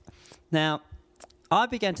 Now, I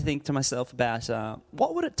began to think to myself about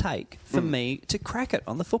what would it take for me to crack it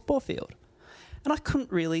on the football field? And I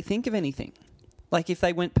couldn't really think of anything. Like, if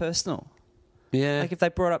they went personal. Yeah. Like, if they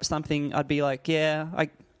brought up something, I'd be like, yeah, I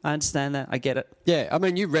understand that. I get it. Yeah. I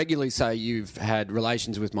mean, you regularly say you've had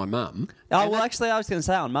relations with my mum. Oh, well, actually, I was going to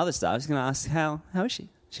say on Mother's Day, I was going to ask, how is she?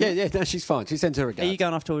 Yeah, no, she's fine. She sends her Are regards. you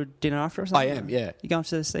going off to a dinner after or something? I am, yeah. You going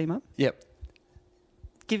to see Mum? Yep.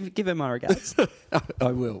 Give her my regards.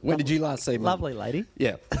 I will. When did you last see Mum? Lovely lady.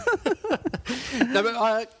 Yeah. No,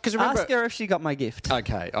 but because remember... Ask her if she got my gift.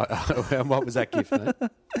 Okay. What was that gift, mate?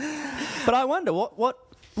 But I wonder, what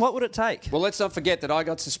would it take? Well, let's not forget that I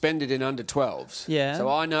got suspended in under 12s. Yeah. So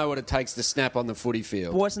I know what it takes to snap on the footy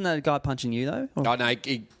field. Wasn't that a guy punching you, though? Or- I know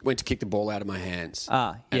he went to kick the ball out of my hands.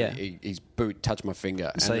 Ah, and yeah. His boot touched my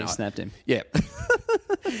finger. So and you snapped him. Yeah.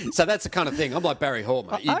 So that's the kind of thing. I'm like Barry Hall,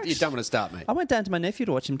 mate. You don't want to start, mate. I went down to my nephew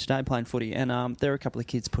to watch him today playing footy, and there were a couple of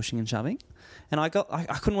kids pushing and shoving. And I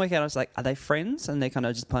couldn't work out. I was like, are they friends? And they're kind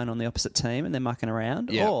of just playing on the opposite team and they're mucking around?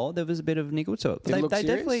 Yeah. Or there was a bit of niggle to it. But Did it look they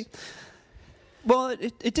serious? definitely... Well,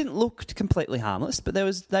 it didn't look completely harmless, but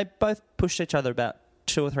they both pushed each other about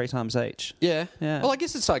 2 or 3 times each. Yeah. Yeah. Well, I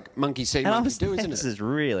guess it's like monkey see, And I monkey was do, isn't this it? is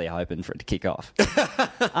really hoping for it to kick off.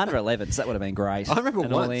 Under 11s, that would have been great. I remember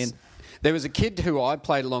And all once in. there was a kid who I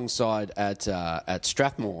played alongside at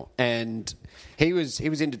Strathmore, and he was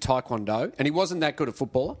into Taekwondo, and he wasn't that good a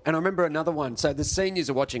footballer. And I remember another one. So the seniors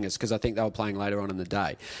are watching us because I think they were playing later on in the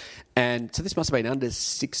day, and so this must have been under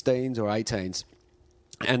 16s or 18s.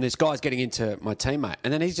 And this guy's getting into my teammate,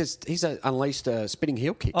 and then he's unleashed a spinning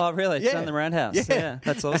heel kick. Oh, really? It's on the roundhouse. Yeah,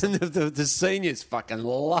 that's awesome. And the seniors fucking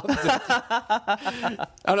loved it. And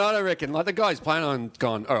I don't reckon, like, the guy's playing on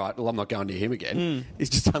gone, all right, well, I'm not going to him again.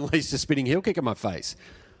 He's just unleashed a spinning heel kick in my face.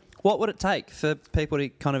 What would it take for people to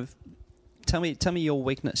kind of tell me your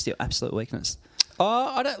weakness, your absolute weakness?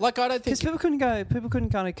 Oh, I don't think... Because people couldn't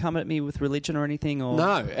kind of come at me with religion or anything, or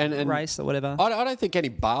No, and race or whatever. I don't think any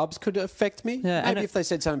barbs could affect me. Yeah, and Maybe if they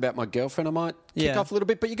said something about my girlfriend, I might kick off a little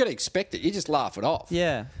bit, but you got to expect it. You just laugh it off.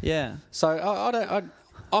 Yeah. So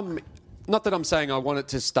I'm not that I'm saying I want it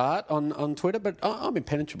to start on Twitter, but I'm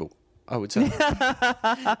impenetrable, I would say.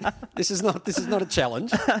 This is not a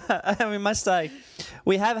challenge. We must say,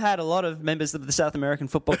 we have had a lot of members of the South American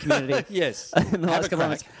football community. Yes. In the last couple of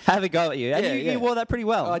months, have a go at you. And Yeah, you wore that pretty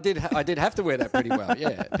well. I did have to wear that pretty well,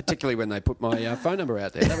 yeah. Particularly when they put my phone number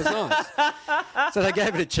out there. That was nice. So they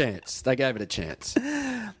gave it a chance.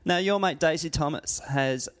 Now, your mate Daisy Thomas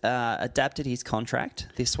has adapted his contract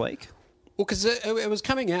this week. Well, because it was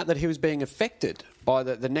coming out that he was being affected by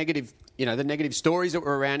the negative, the negative stories that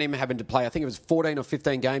were around him having to play. I think it was 14 or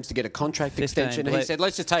 15 games to get a contract 15, extension. And he said,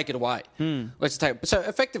 "Let's just take it away. Let's just take it." So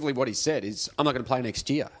effectively, what he said is, "I'm not going to play next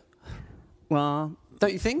year." Well,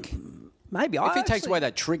 Don't you think? maybe. If he takes away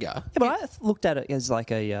that trigger, Yeah, but I looked at it as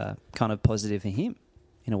like a kind of positive for him,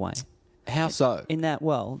 in a way. how so? In that,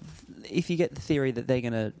 well, if you get the theory that they're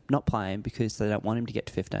going to not play him because they don't want him to get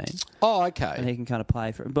to 15, Oh, and okay. he can kind of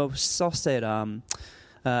play for it. But Sauce said,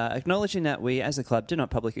 Acknowledging that we, as a club, do not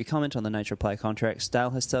publicly comment on the nature of player contracts,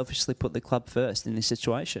 Dale has selfishly put the club first in this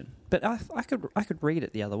situation. But I could read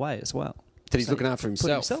it the other way as well. That he's looking after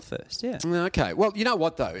himself. Put himself first, yeah. Okay. Well, you know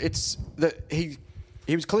what, though? It's that he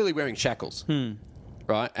was clearly wearing shackles,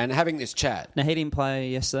 right? And having this chat. Now, he didn't play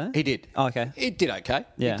yesterday? He did. Oh, okay. He did okay.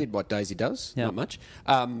 Yeah. He did what Daisy does, Yeah. not much.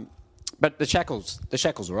 But the shackles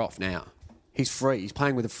are off now. He's free. He's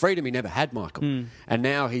playing with a freedom he never had, Michael. And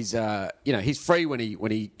now he's free when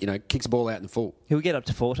he kicks the ball out in the full. He'll get up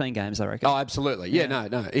to 14 games, I reckon. Oh, absolutely. Yeah. No.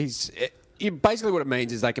 Basically, what it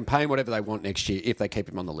means is they can pay him whatever they want next year if they keep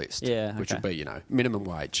him on the list. Yeah, which okay. would be minimum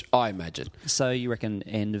wage, I imagine. So you reckon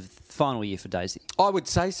end of final year for Daisy? I would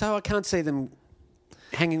say so. I can't see them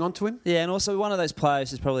hanging on to him. Yeah, and also one of those players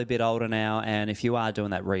who's probably a bit older now, and if you are doing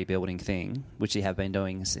that rebuilding thing, which you have been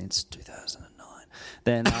doing since 2009,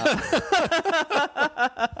 then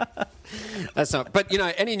that's not. But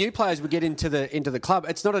any new players would get into the club.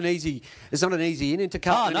 It's not an easy in into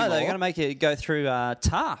Carlton. no, anymore. they're going to make it go through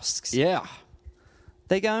tasks. Yeah.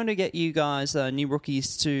 They're going to get you guys, new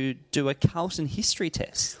rookies, to do a Carlton history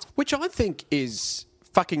test. Which I think is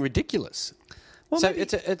fucking ridiculous. Well, so maybe-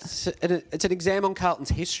 it's an exam on Carlton's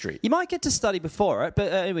history. You might get to study before it,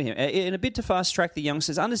 but in a bid to fast-track the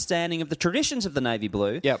youngsters' understanding of the traditions of the Navy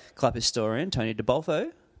Blue, Yep. club historian Tony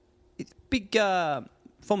DeBolfo, big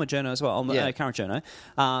former journo as well, current journo,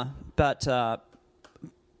 but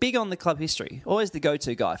big on the club history. Always the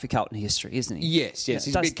go-to guy for Carlton history, isn't he? Yes. He's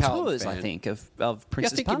a does big Carlton tours, fan. I think, of Yeah, I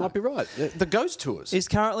Princess think Park. you might be right. The Ghost Tours. Is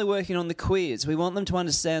currently working on the quiz. We want them to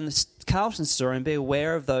understand the Carlton story and be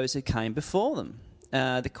aware of those who came before them.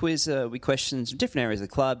 The quiz, we questioned different areas of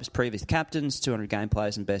the club, previous captains, 200 game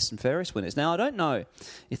players and best and fairest winners. Now, I don't know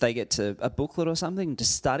if they get to a booklet or something to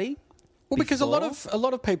study. Well, because a lot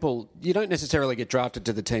before. of people, you don't necessarily get drafted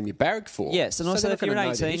to the team you barrack for. Yes, and So also they're if not you're an gonna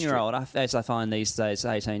know the 18-year-old, as I find these days,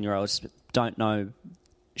 18-year-olds don't know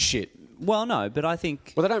shit. Well, no, but I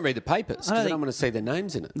think... Well, they don't read the papers because they think- don't want to see their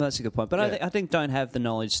names in it. That's a good point. But Yeah. I think don't have the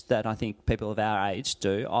knowledge that I think people of our age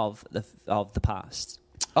do of the past.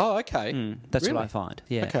 Oh, okay. That's Really? what I find.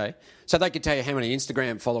 Yeah. Okay. So they could tell you how many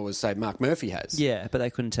Instagram followers, say, Mark Murphy has. Yeah, but they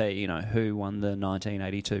couldn't tell you, who won the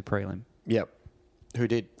 1982 prelim. Yep. Who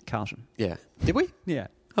did? Carlton. Yeah. Did we? Yeah.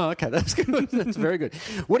 Oh, okay. That's good. That's very good.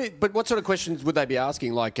 But what sort of questions would they be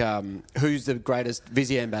asking? Like, who's the greatest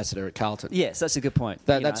Visi ambassador at Carlton? Yes, that's a good point.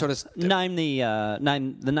 That sort of name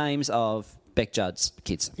the names of Beck Judd's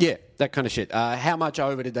kids. Yeah, that kind of shit. How much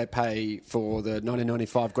over did they pay for the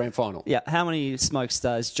 1995 grand final? Yeah, how many smokes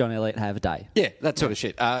does John Elliott have a day? Yeah, that sort of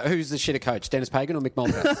shit. Who's the shitter coach, Dennis Pagan or Mick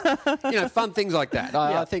Malthouse? Fun things like that.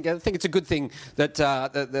 I think it's a good thing that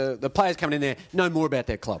the players coming in there know more about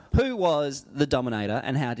their club. Who was the dominator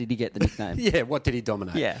and how did he get the nickname? Yeah, what did he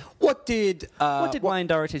dominate? Yeah. What did Wayne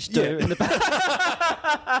Dorotich do in the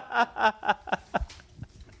past?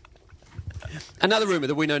 Another rumour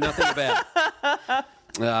that we know nothing about.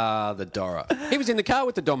 The Dora. He was in the car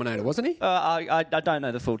with the Dominator, wasn't he? I don't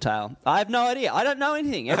know the full tale. I have no idea. I don't know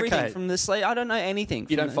anything. Everything Okay. from the sledge. I don't know anything.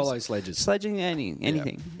 You from don't follow sledges. Sledging,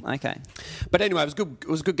 anything. Okay. But anyway, it was good. It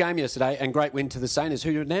was a good game yesterday, and great win to the Saints,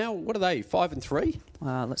 who are now, what are they, 5-3?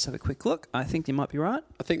 Let's have a quick look. I think you might be right.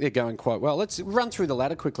 I think they're going quite well. Let's run through the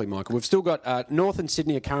ladder quickly, Michael. We've still got North and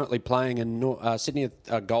Sydney are currently playing, and Sydney are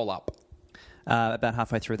a goal up. About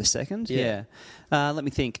halfway through the second. Yeah. Let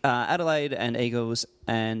me think. Adelaide and Eagles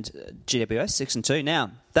and GWS 6-2.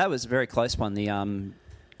 Now that was a very close one. The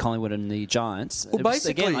Collingwood and the Giants. Well, It was,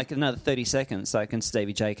 basically- again, like another 30 seconds. So can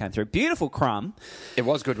Stevie J came through. Beautiful crumb It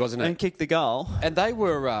was good, wasn't it? and kicked the goal. And they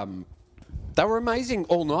were amazing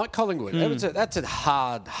all night, Collingwood. That's a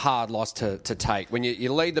hard loss to take. When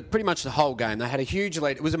you lead pretty much the whole game. They had a huge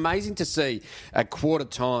lead. It was amazing to see at quarter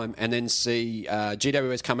time and then see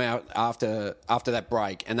GWS come out after that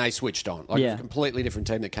break and they switched on. It was Yeah. a completely different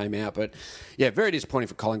team that came out. But, yeah, very disappointing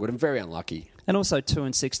for Collingwood and very unlucky. And also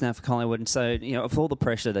 2-6 now for Collingwood. And so, of all the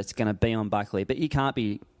pressure that's going to be on Buckley, but you can't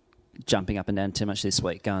be jumping up and down too much this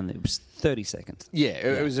week. It was 30 seconds. Yeah,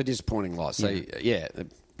 it was a disappointing loss. Yeah. So,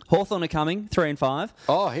 Hawthorn are coming, 3-5.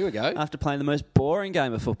 Oh, here we go. After playing the most boring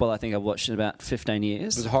game of football I think I've watched in about 15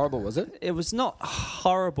 years. It was horrible, was it? It was not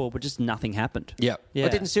horrible, but just nothing happened. Yeah. Yeah.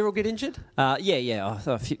 But didn't Cyril get injured? Yeah. I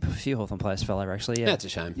thought a few Hawthorn players fell over, actually. Yeah. That's a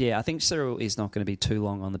shame. Yeah, I think Cyril is not going to be too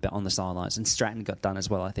long on the sidelines, and Stratton got done as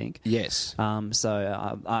well, I think. Yes.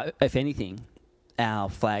 So, if anything, our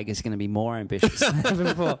flag is going to be more ambitious than ever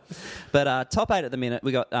before. But top 8 at the minute,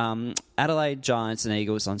 we got Adelaide, Giants and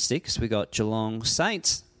Eagles on 6. We got Geelong,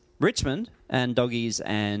 Saints, Richmond, and Doggies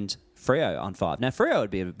and Freo on 5. Now, Freo would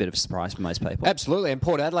be a bit of a surprise for most people. Absolutely, and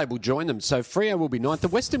Port Adelaide will join them. So Freo will be 9th. The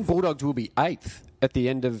Western Bulldogs will be 8th at the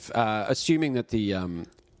end of, assuming that the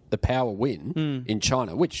Power win in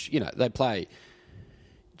China, which, they play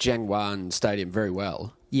Jiangwan Stadium very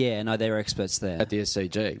well. Yeah, no, they're experts there. At the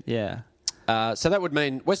SCG. Yeah. So that would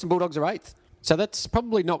mean Western Bulldogs are 8th. So that's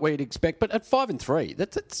probably not where you'd expect, but at 5 and 3,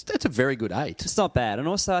 that's a very good 8. It's not bad. And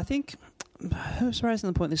also, I think, who was raising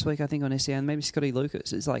the point this week, I think, on SEN, maybe Scotty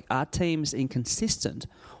Lucas, it's like, are teams inconsistent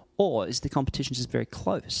or is the competition just very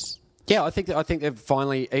close? Yeah, I think they've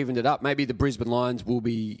finally evened it up. Maybe the Brisbane Lions will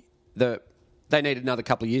be they need another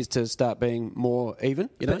couple of years to start being more even,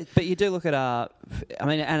 But you do look at,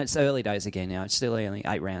 and it's early days again now. It's still only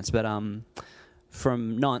 8 rounds. But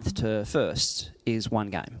from 9th to 1st is 1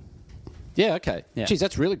 game. Yeah, okay. Yeah. Geez,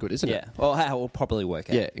 that's really good, isn't it? Yeah. Well, how it will probably work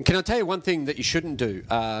out. Yeah. And can I tell you one thing that you shouldn't do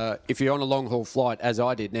if you're on a long-haul flight, as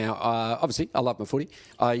I did now? Obviously, I love my footy.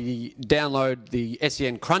 I download the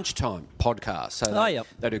SEN Crunch Time podcast. So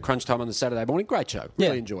they do Crunch Time on the Saturday morning. Great show.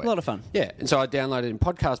 Really enjoy it. A lot of fun. Yeah. And so I downloaded it in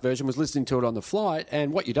podcast version, was listening to it on the flight,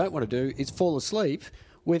 and what you don't want to do is fall asleep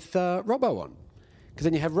with Robbo on. Because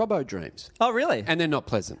then you have Robbo dreams. Oh, really? And they're not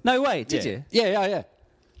pleasant. No way, did you? Yeah.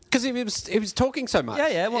 Because he was talking so much.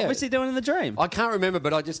 Yeah. What was he doing in the dream? I can't remember,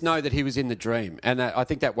 but I just know that he was in the dream, and I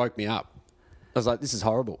think that woke me up. I was like, "This is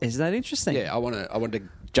horrible." Is that interesting? Yeah, I wanted to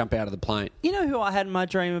jump out of the plane. You know who I had in my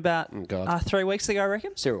dream about 3 weeks ago, I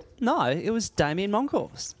reckon? Cyril. No, it was Damien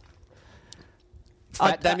Monkhorst.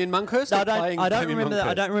 Damien Monkhorst? I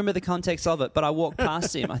don't remember the context of it, but I walked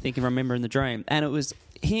past him, I think, and remember in the dream. And it was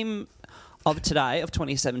him of today, of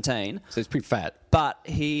 2017. So he's pretty fat. But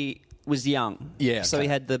he was young. Yeah. So he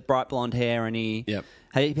had the bright blonde hair and he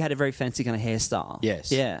had a very fancy kind of hairstyle.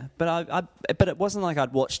 Yes. Yeah. But but it wasn't like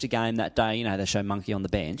I'd watched a game that day, they show Monkey on the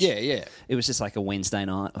bench. Yeah. It was just like a Wednesday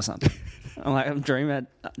night or something. I'm dreaming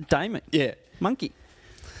about Damon. Yeah. Monkey.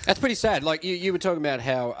 That's pretty sad. Like, you were talking about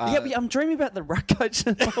how... but I'm dreaming about the ruck coach.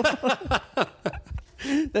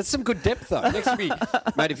 That's some good depth, though. Next week,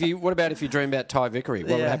 mate, what about if you dream about Ty Vickery?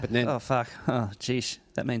 What would happen then? Oh, fuck. Oh, geesh.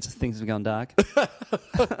 That means things have gone dark.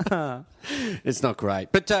 It's not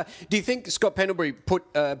great. But do you think Scott Pendlebury put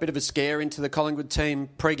a bit of a scare into the Collingwood team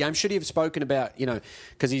pre-game? Should he have spoken about,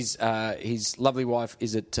 because his lovely wife,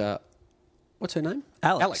 is it... what's her name?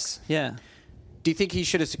 Alex. Yeah. Do you think he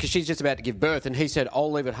should have... Because she's just about to give birth, and he said,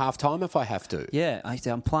 I'll leave at half-time if I have to. Yeah,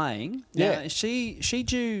 I'm playing. Yeah. Now, is she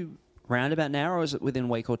due round about now, or is it within a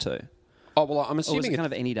week or 2? Oh, well, I'm assuming... Or was it kind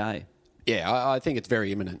of any day? Yeah, I think it's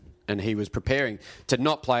very imminent. And he was preparing to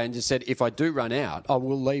not play and just said, if I do run out, I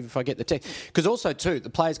will leave if I get the text. Because also, too, the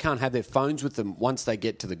players can't have their phones with them once they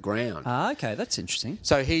get to the ground. Ah, okay, that's interesting.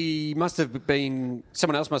 So he must have been...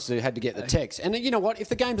 Someone else must have had to get the text. And you know what? If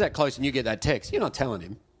the game's that close and you get that text, you're not telling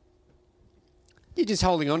him. You're just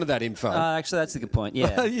holding on to that info. Actually, that's a good point,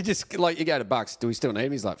 yeah. You just, you go to Bucks, do we still need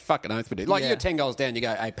him? He's like, fucking oath we do. You're 10 goals down, you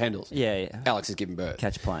go, 8 Pendles. Yeah. Alex is giving birth.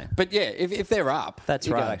 Catch plane. But yeah, if they're up... That's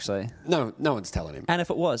right, actually. No one's telling him. And if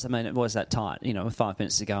it was, it was that tight, with 5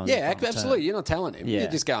 minutes to go. Yeah, absolutely. You're not telling him. Yeah.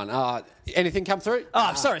 You're just going, anything come through?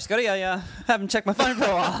 Oh, sorry, Scotty, I haven't checked my phone for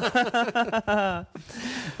a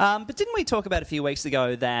while. But didn't we talk about a few weeks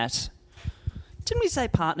ago that... Didn't we say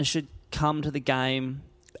partners should come to the game...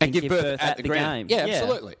 And give birth at the ground. Game. Yeah,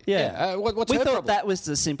 absolutely. Yeah. What's we her thought problem? that was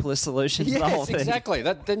the simplest solution to the whole thing. Yes, exactly.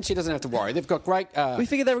 Then she doesn't have to worry. They've got great... We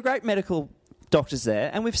figured there were great medical doctors there,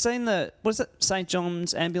 and we've seen St.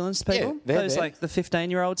 John's ambulance people? Yeah, those, there. the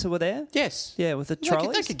 15-year-olds who were there? Yes. Yeah, with the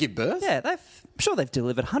trolleys. They could give birth. Yeah, I'm sure they've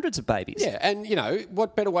delivered hundreds of babies. Yeah, and,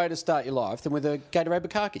 what better way to start your life than with a Gatorade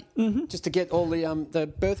Bukkake? Just to get all the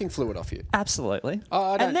birthing fluid off you. Absolutely.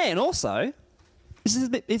 And then also, this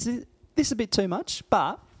is a bit too much,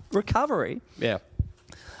 but... recovery. Yeah.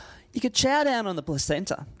 You could chow down on the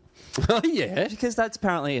placenta. Oh, yeah. Because that's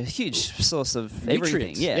apparently a huge source of everything.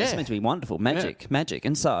 Nutrients. Yeah, it's meant to be wonderful. Magic.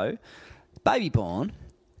 And so, baby born,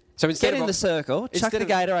 so get in the circle, chuck the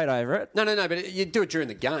Gatorade over it. No, but you do it during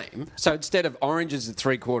the game. So instead of oranges at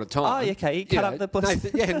 3/4 time... Oh, okay. You cut up the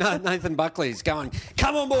placenta. Nathan Buckley's going,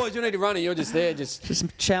 come on, boys, we need to run. And you're just there, just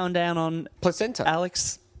chowing down on... placenta.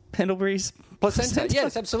 Alex Pendlebury's placenta.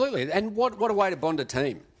 Yes, absolutely. And what a way to bond a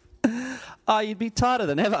team. Oh, you'd be tighter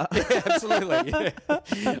than ever. Yeah, absolutely.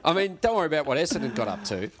 Yeah. I mean, don't worry about what Essendon got up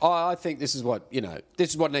to. I think this is what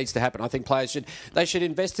needs to happen. I think players should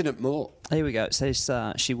invest in it more. Here we go. It says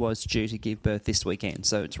she was due to give birth this weekend,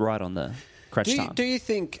 so it's right on the crunch time. Do you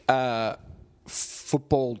think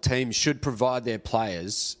football teams should provide their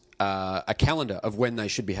players a calendar of when they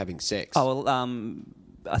should be having sex? Oh, well,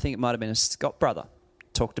 I think it might have been a Scott brother.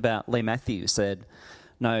 Talked about Lee Matthews said...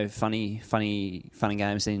 No funny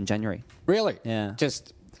games in January. Really? Yeah.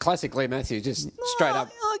 Just classic Lee Matthews, just straight up.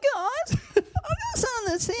 Oh, guys, I've got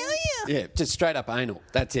something to tell you. Yeah, just straight up anal.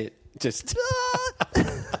 That's it. Just.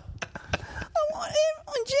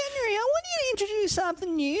 In January, I want you to introduce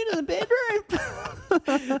something new to the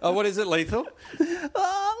bedroom. Oh, what is it, Lethal?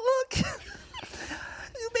 Oh, look.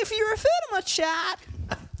 If you refer to my chart.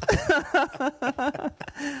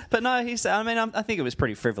 But no, I think it was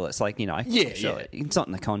pretty frivolous. Like, Yeah, sure, yeah. it's not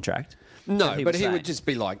in the contract. No, but was he saying. would just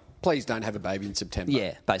be like, please don't have a baby in September.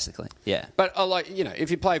 Yeah, basically. Yeah. But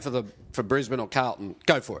if you play for Brisbane or Carlton,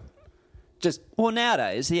 go for it. Just Well,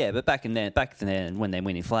 nowadays, yeah, but back then when they're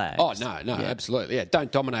winning flags. oh no, yeah. absolutely, yeah.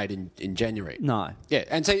 Don't dominate in January. No. Yeah,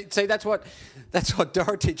 and see that's what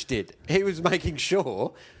Dorotich did. He was making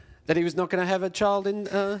sure that he was not going to have a child in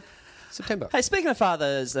September. Hey, speaking of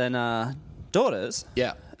fathers and daughters,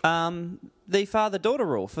 Yeah, the father-daughter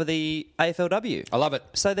rule for the AFLW. I love it.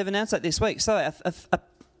 So they've announced that this week. So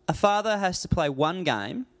a father has to play one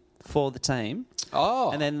game for the team,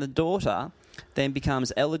 and then the daughter then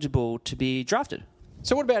becomes eligible to be drafted.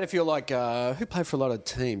 So what about if you're like who played for a lot of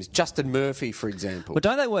teams? Justin Murphy, for example. Well,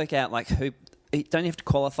 don't they work out like who? Don't you have to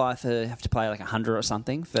qualify have to play like 100 or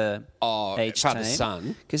something for each team? father's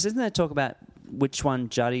son. Because isn't there talk about which one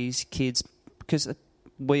Juddy's kids? Because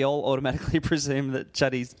we all automatically presume that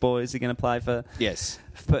Juddy's boys are going to play for. Yes.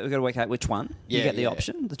 But we've got to work out which one. Yeah, you get the yeah.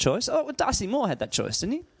 option, the choice. Oh, well, Darcy Moore had that choice,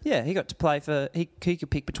 didn't he? Yeah, he got to play for. He could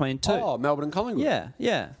pick between two. Oh, Melbourne and Collingwood.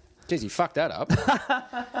 Yeah. Jeez, he fucked that up.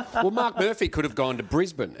 Well, Mark Murphy could have gone to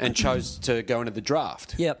Brisbane and chose to go into the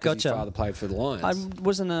draft. Yep, 'cause gotcha. His father played for the Lions.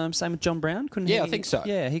 Wasn't same with John Brown? Couldn't he? Yeah, I think so.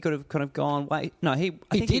 Yeah, he could have gone. Wait, no, I think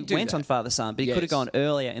he did do went that. on father-son, but he Yes. could have gone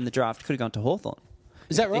earlier in the draft. Could have gone to Hawthorn.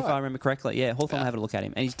 Is that right? If I remember correctly, yeah. Hawthorn had a look at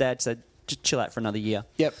him, and his dad said, "Just chill out for another year."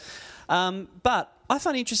 Yep. But I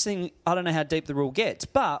find it interesting. I don't know how deep the rule gets,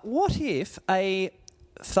 but what if a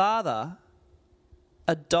father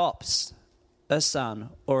adopts a son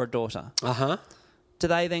or a daughter? Uh-huh. Do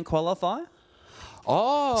they then qualify?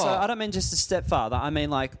 Oh. So I don't mean just a stepfather. I mean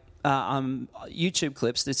like YouTube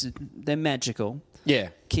clips. They're magical. Yeah.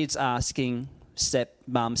 Kids asking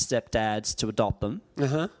stepmom, stepdads to adopt them.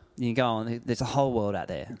 Uh-huh. You go on. There's a whole world out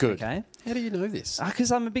there. Good. Okay. How do you know this?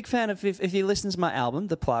 Because I'm a big fan of. If you listen to my album,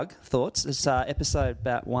 The Plug Thoughts, it's episode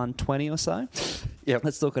about 120 or so. Yep.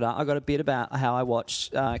 Let's look it up. I got a bit about how I watch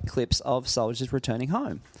clips of soldiers returning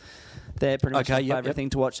home. They're pretty much my favourite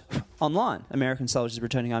thing to watch online. American soldiers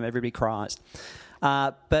returning home. Everybody cries.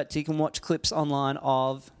 But you can watch clips online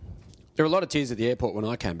of There were a lot of tears at the airport when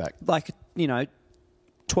I came back.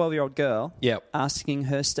 12-year-old girl Yep. asking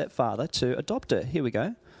her stepfather to adopt her. Here we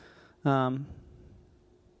go. So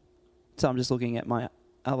I'm just looking at my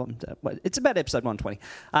album. It's about episode 120.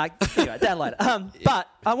 Anyway, down later. But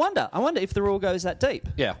I wonder if the rule goes that deep.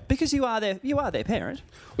 Yeah. Because you are their parent.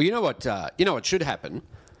 Well, you know what should happen?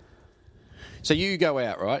 So you go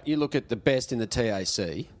out, right? You look at the best in the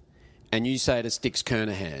TAC and you say to Sticks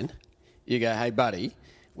Kernahan, you go, hey, buddy,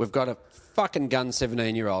 we've got a fucking gun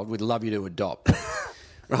 17-year-old. We'd love you to adopt.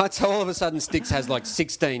 Right? So all of a sudden Sticks has like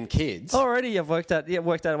 16 kids. Already you've worked out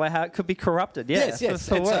a way how it could be corrupted. Yeah, Yes.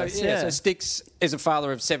 For And worse, so Sticks is a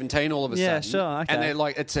father of 17 all of a sudden. Yeah, sure, okay. And they're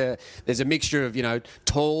like, there's a mixture of,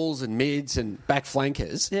 talls and mids and back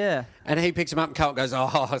flankers. Yeah. And he picks them up and Carlton goes,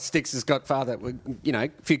 oh, Sticks has got father, a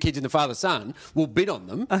few kids in the father-son. We'll bid on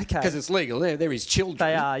them. Okay. Because it's legal. They're his children.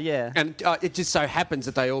 They are, yeah. And it just so happens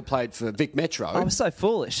that they all played for Vic Metro. I was so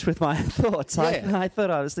foolish with my thoughts. Yeah. I thought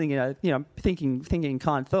I was thinking, thinking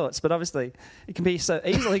kind thoughts, but obviously it can be so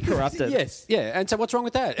easily corrupted. Yes, yeah. And so what's wrong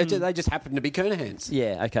with that? They just happen to be Kernahans.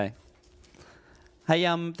 Yeah, okay. Hey,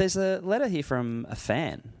 there's a letter here from a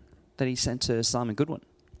fan that he sent to Simon Goodwin.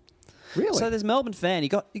 Really? So there's a Melbourne fan. He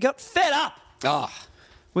got fed up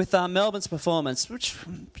with Melbourne's performance, which,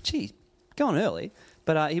 gee, gone early,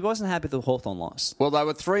 but he wasn't happy with the Hawthorn loss. Well, they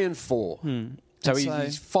were 3 and 4. So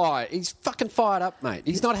he's fired. He's fucking fired up, mate.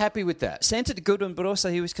 He's not happy with that. Sent it to Goodwin, but also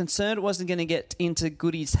he was concerned it wasn't going to get into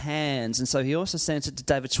Goody's hands, and so he also sent it to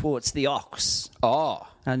David Schwartz, the Ox. Oh.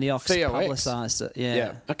 And the Ox COX. publicised it.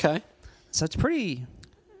 Yeah. Okay. So it's pretty...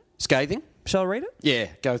 Scathing? Shall I read it? Yeah,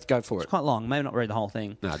 go for it. Quite long. Maybe not read the whole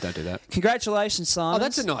thing. No, don't do that. Congratulations, Simon. Oh,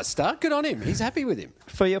 that's a nice start. Good on him. He's happy with him.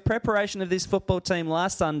 For your preparation of this football team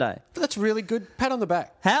last Sunday. That's really good. Pat on the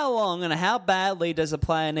back. How long and how badly does a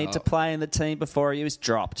player need to play in the team before he was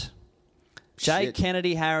dropped? Jay Shit.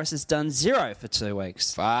 Kennedy Harris has done 0 for 2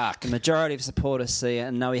 weeks. Fuck. The majority of supporters see it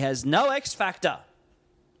and know he has no X factor.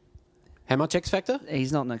 How much X Factor?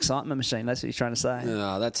 He's not an excitement machine, that's what he's trying to say.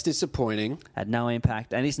 Oh, that's disappointing. Had no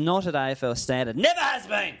impact, and he's not at AFL standard. Never has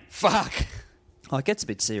been! Fuck. Oh, it gets a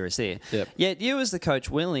bit serious here. Yep. Yet you, as the coach,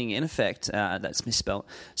 willing, in effect, that's misspelt,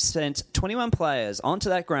 sent 21 players onto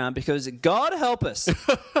that ground because, God help us,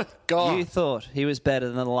 God. you thought he was better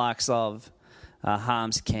than the likes of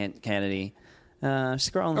Harms, Kennedy.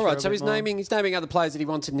 Scrolling All right, so through a he's bit more. naming other players that he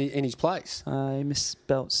wants in his place. He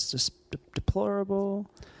misspelt just deplorable.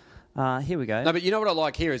 Here we go. No, but you know what I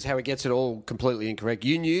like here is how he gets it all completely incorrect.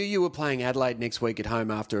 You knew you were playing Adelaide next week at home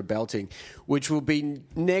after a belting, which will be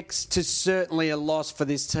next to certainly a loss for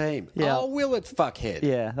this team. Yeah. Oh, will it, fuckhead?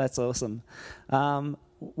 Yeah, that's awesome.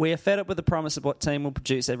 We are fed up with the promise of what team will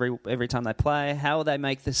produce every time they play. How will they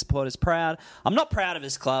make the supporters proud? I'm not proud of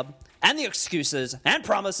his club and the excuses and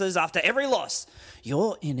promises after every loss.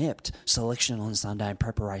 Your inept selection on Sunday and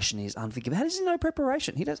preparation is unforgivable. How does he know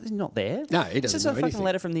preparation? He's not there. No, he doesn't It's just know a fucking anything.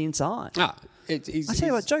 letter from the inside. Ah, I tell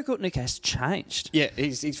you what, Joe Gutnick has changed. Yeah,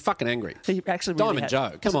 he's fucking angry. He actually really Diamond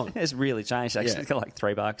Joe, come on. Has really changed. Actually, Yeah. he's got like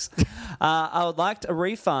 $3. I would like a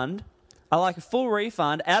refund. I like a full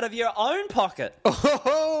refund out of your own pocket.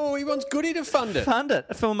 Oh, he wants Goody to fund it. Fund it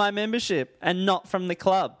for my membership and not from the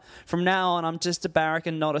club. From now on, I'm just a barrack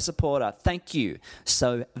and not a supporter. Thank you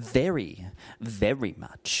so very, very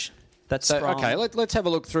much. That's So, strong. okay, let's have a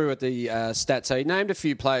look through at the stats. So he named a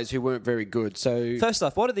few players who weren't very good. So First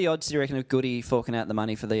off, what are the odds, do you reckon, of Goody forking out the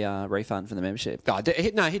money for the refund for the membership? No,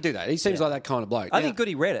 he'd do that. He seems like that kind of bloke. I Now- think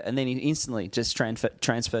Goody read it and then he instantly just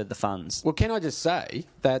transferred the funds. Well, can I just say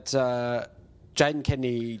that Jay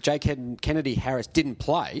Kennedy Harris didn't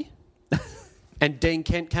play, and Dean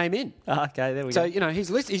Kent came in. Okay, there we So go.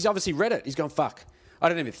 he's obviously read it. He's gone, fuck. I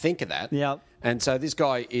didn't even think of that. Yep. And so this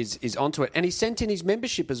guy is onto it, and he sent in his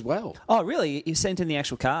membership as well. Oh, really? You sent in the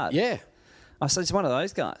actual card? Yeah. Oh, so he's one of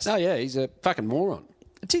those guys. Oh yeah, he's a fucking moron.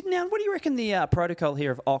 Now, what do you reckon the protocol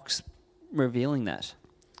here of Ox revealing that?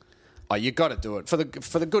 Oh, you got to do it for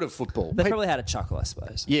the good of football. They probably had a chuckle, I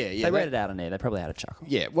suppose. Yeah, They read they- it out on air. They probably had a chuckle.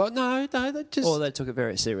 Yeah. Well, no, they just. Or they took it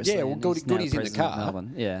very seriously. Yeah, well, and Goody's he's now in the president of car.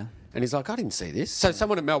 Melbourne. Yeah. And he's like, I didn't see this. So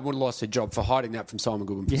someone at Melbourne lost their job for hiding that from Simon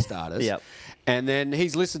Goodwin for starters. Yep. And then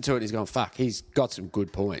he's listened to it and he's gone, fuck, he's got some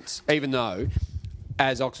good points. Even though,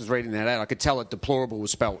 as Ox was reading that out, I could tell that deplorable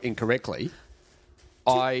was spelled incorrectly.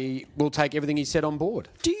 I will take everything he said on board.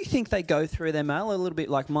 Do you think they go through their mail a little bit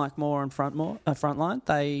like Mike Moore on Frontline?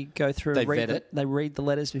 They go through, They vet it. They read the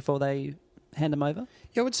letters before they hand them over?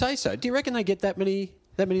 Yeah, I would say so. Do you reckon they get that many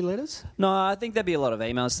letters? No, I think there'd be a lot of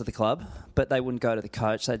emails to the club, but they wouldn't go to the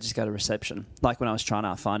coach. They'd just go to reception. Like when I was trying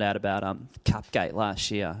to find out about Cupgate last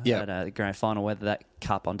year Yeah. at the grand final, whether that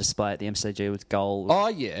cup on display at the MCG was gold. Oh,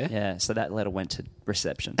 yeah. Yeah, so that letter went to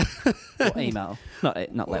reception. Or email. Not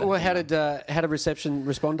letter. Well, how email. did reception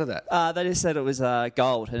respond to that? They just said it was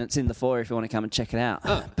gold and it's in the foyer if you want to come and check it out.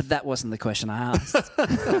 But that wasn't the question I asked.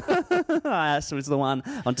 I asked was the one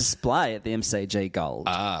on display at the MCG gold.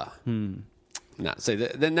 No, see,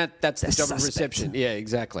 then that's the They're job of suspect. reception. Yeah,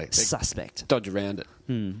 exactly. They Suspect. dodge around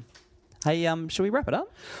it. Hey, should we wrap it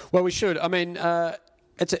up? Well, we should. I mean,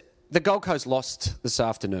 the Gold Coast lost this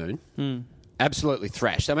afternoon. Absolutely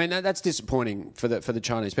thrashed. I mean, that's disappointing for the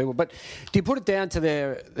Chinese people. But do you put it down to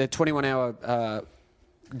their 21-hour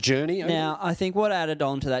journey? Now, I think what added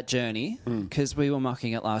on to that journey, because we were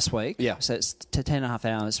mocking it last week, Yeah. so it's to 10.5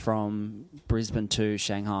 hours from Brisbane to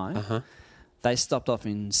Shanghai. They stopped off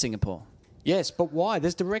in Singapore. Yes, but why?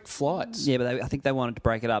 There's direct flights. Yeah, but I think they wanted to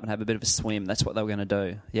break it up and have a bit of a swim. That's what they were going to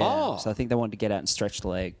do. Yeah. Oh. So I think they wanted to get out and stretch the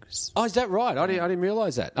legs. Oh, is that right? I didn't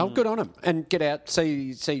realise that. Oh, good on them. And get out,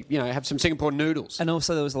 see, have some Singapore noodles. And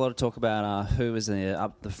also there was a lot of talk about who was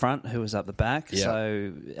up the front, who was up the back. Yeah.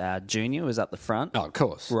 So Junior was up the front. Oh, of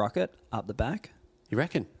course. Rocket up the back. You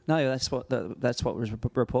reckon? No, that's what was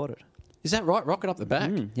reported. Is that right? Rocket up the back?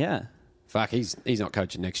 Yeah. Fuck, he's not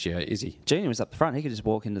coaching next year, is he? Junior was up the front. He could just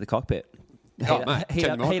walk into the cockpit. Oh, mate, Heat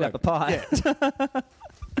turn him on, up a pie.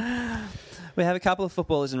 We have a couple of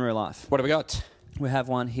footballers in real life. What have we got? We have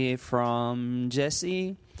one here from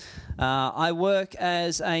Jesse. I work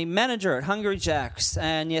as a manager at Hungry Jack's,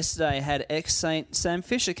 and yesterday had ex-Saint Sam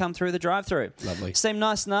Fisher come through the drive-thru. Lovely. Seemed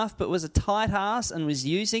nice enough, but was a tight ass and was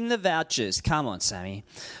using the vouchers. Come on, Sammy.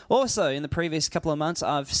 Also, in the previous couple of months,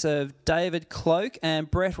 I've served David Cloak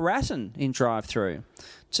and Brett Ratton in drive-thru.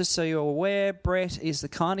 Just so you're aware, Brett is the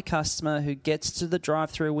kind of customer who gets to the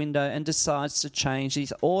drive-thru window and decides to change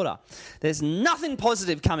his order. There's nothing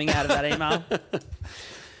positive coming out of that email.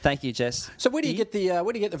 Thank you, Jess. So where do you get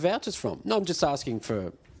the vouchers from? No, I'm just asking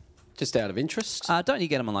for, just out of interest. Don't you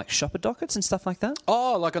get them on like shopper dockets and stuff like that?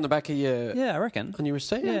 Oh, like on the back of your Yeah, I reckon. on your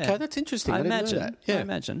receipt. Yeah. Okay, that's interesting. I didn't imagine. know that. Yeah. I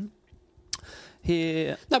imagine.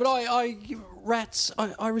 Here, No, but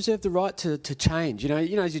I reserve the right to change. You know,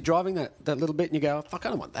 as you're driving that little bit and you go, oh, fuck, I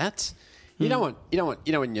don't want that. You don't want,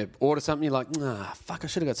 when you order something, you're like, fuck, I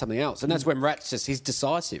should have got something else. And that's when Rat's he's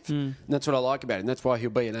decisive. And that's what I like about him. That's why he'll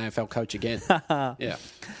be an AFL coach again. Yeah.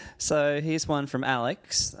 So here's one from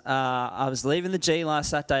Alex. I was leaving the G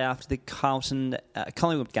last Saturday after the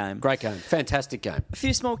Collingwood game. Great game. Fantastic game. A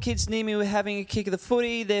few small kids near me were having a kick of the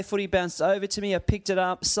footy. Their footy bounced over to me. I picked it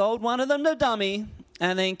up, sold one of them to dummy,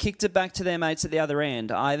 and then kicked it back to their mates at the other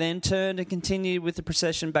end. I then turned and continued with the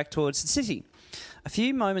procession back towards the city. A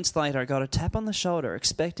few moments later, I got a tap on the shoulder,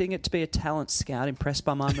 expecting it to be a talent scout impressed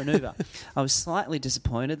by my manoeuvre. I was slightly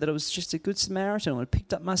disappointed that it was just a good Samaritan who had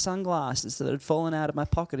picked up my sunglasses that had fallen out of my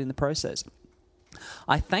pocket in the process.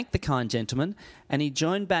 I thanked the kind gentleman, and he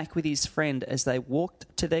joined back with his friend as they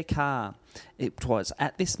walked to their car. It was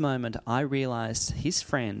at this moment I realised his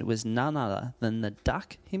friend was none other than the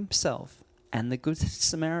Duck himself and the Good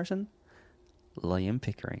Samaritan, Liam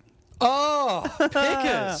Pickering. Oh,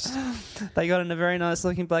 Pickers! They got in a very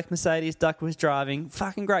nice-looking black Mercedes. Duck was driving.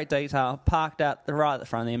 Fucking great detail. Parked out right at the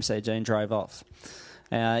front of the MCG and drove off.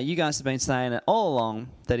 You guys have been saying it all along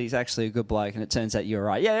that he's actually a good bloke, and it turns out you're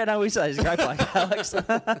right. Yeah, no, we say he's a great bloke, Alex. So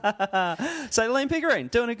Liam Pickering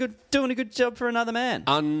doing a good job for another man.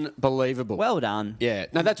 Unbelievable. Well done. Yeah.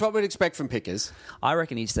 No, that's what we'd expect from Pickers. I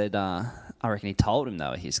reckon he said. I reckon he told him they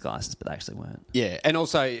were his glasses, but they actually weren't. Yeah, and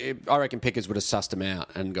also I reckon Pickers would have sussed him out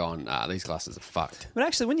and gone, these glasses are fucked. But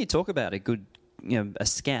actually, when you talk about a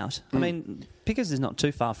scout, I mean, Pickers is not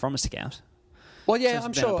too far from a scout. Well, yeah,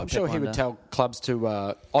 I'm sure he would tell clubs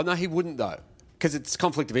to. Oh no, he wouldn't though, because it's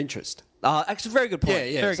conflict of interest. Actually, very good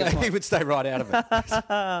point. Yeah. Very good point. He would stay right out of it.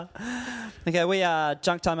 Okay, we are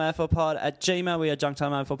Junktime AFL Pod at Gmail. We are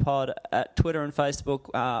Junktime AFL Pod at Twitter and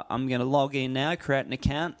Facebook. I'm going to log in now, create an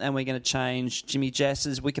account, and we're going to change Jimmy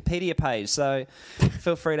Jess's Wikipedia page. So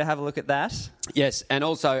feel free to have a look at that. Yes, and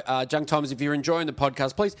also Junktimers, if you're enjoying the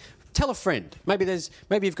podcast, please tell a friend. Maybe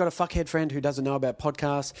you've got a fuckhead friend who doesn't know about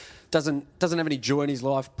podcasts, doesn't have any joy in his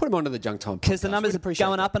life. Put him onto the Junk Time podcast. Because the numbers are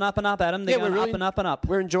going up and up and up, Adam. They're going up and up and up.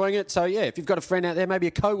 We're enjoying it. So yeah, if you've got a friend out there, maybe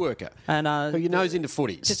a co-worker who you know's into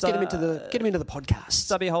footy, just get him into the podcast.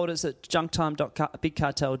 Stubby holders at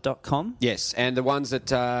junktime.bigcartel.com. Yes, and the ones that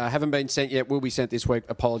haven't been sent yet will be sent this week.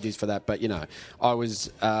 Apologies for that, but I was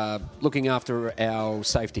looking after our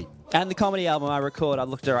safety. And the comedy album I record, I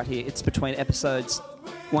looked right here. It's between episodes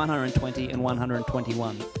 120 and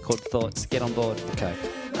 121 called Thoughts. Get on board. Okay.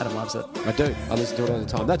 Adam loves it. I do. I listen to it all the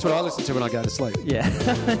time. That's what I listen to when I go to sleep. Yeah.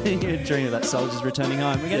 You dream of that soldiers returning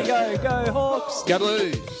home. We're going to go Hawks. Go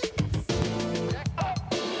Blues.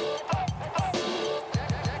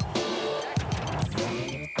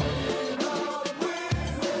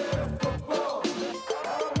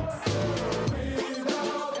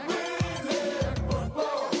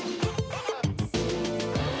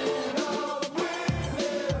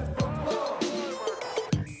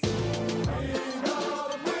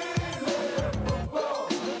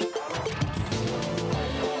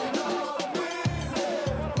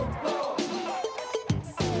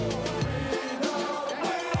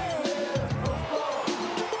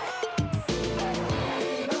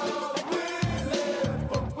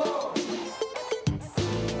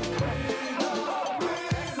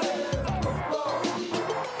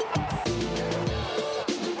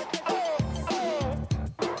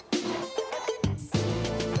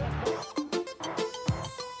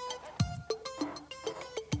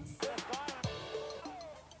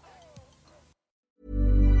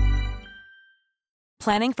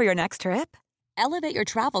 Planning for your next trip? Elevate your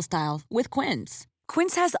travel style with Quince.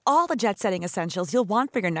 Quince has all the jet-setting essentials you'll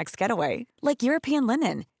want for your next getaway, like European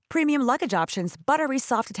linen, premium luggage options, buttery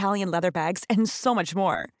soft Italian leather bags, and so much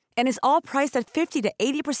more. And is all priced at 50 to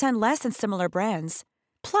 80% less than similar brands.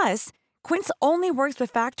 Plus, Quince only works with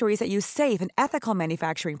factories that use safe and ethical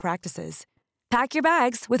manufacturing practices. Pack your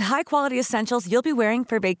bags with high-quality essentials you'll be wearing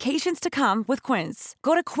for vacations to come with Quince.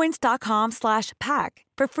 Go to quince.com/pack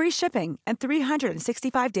for free shipping and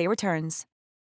 365-day returns.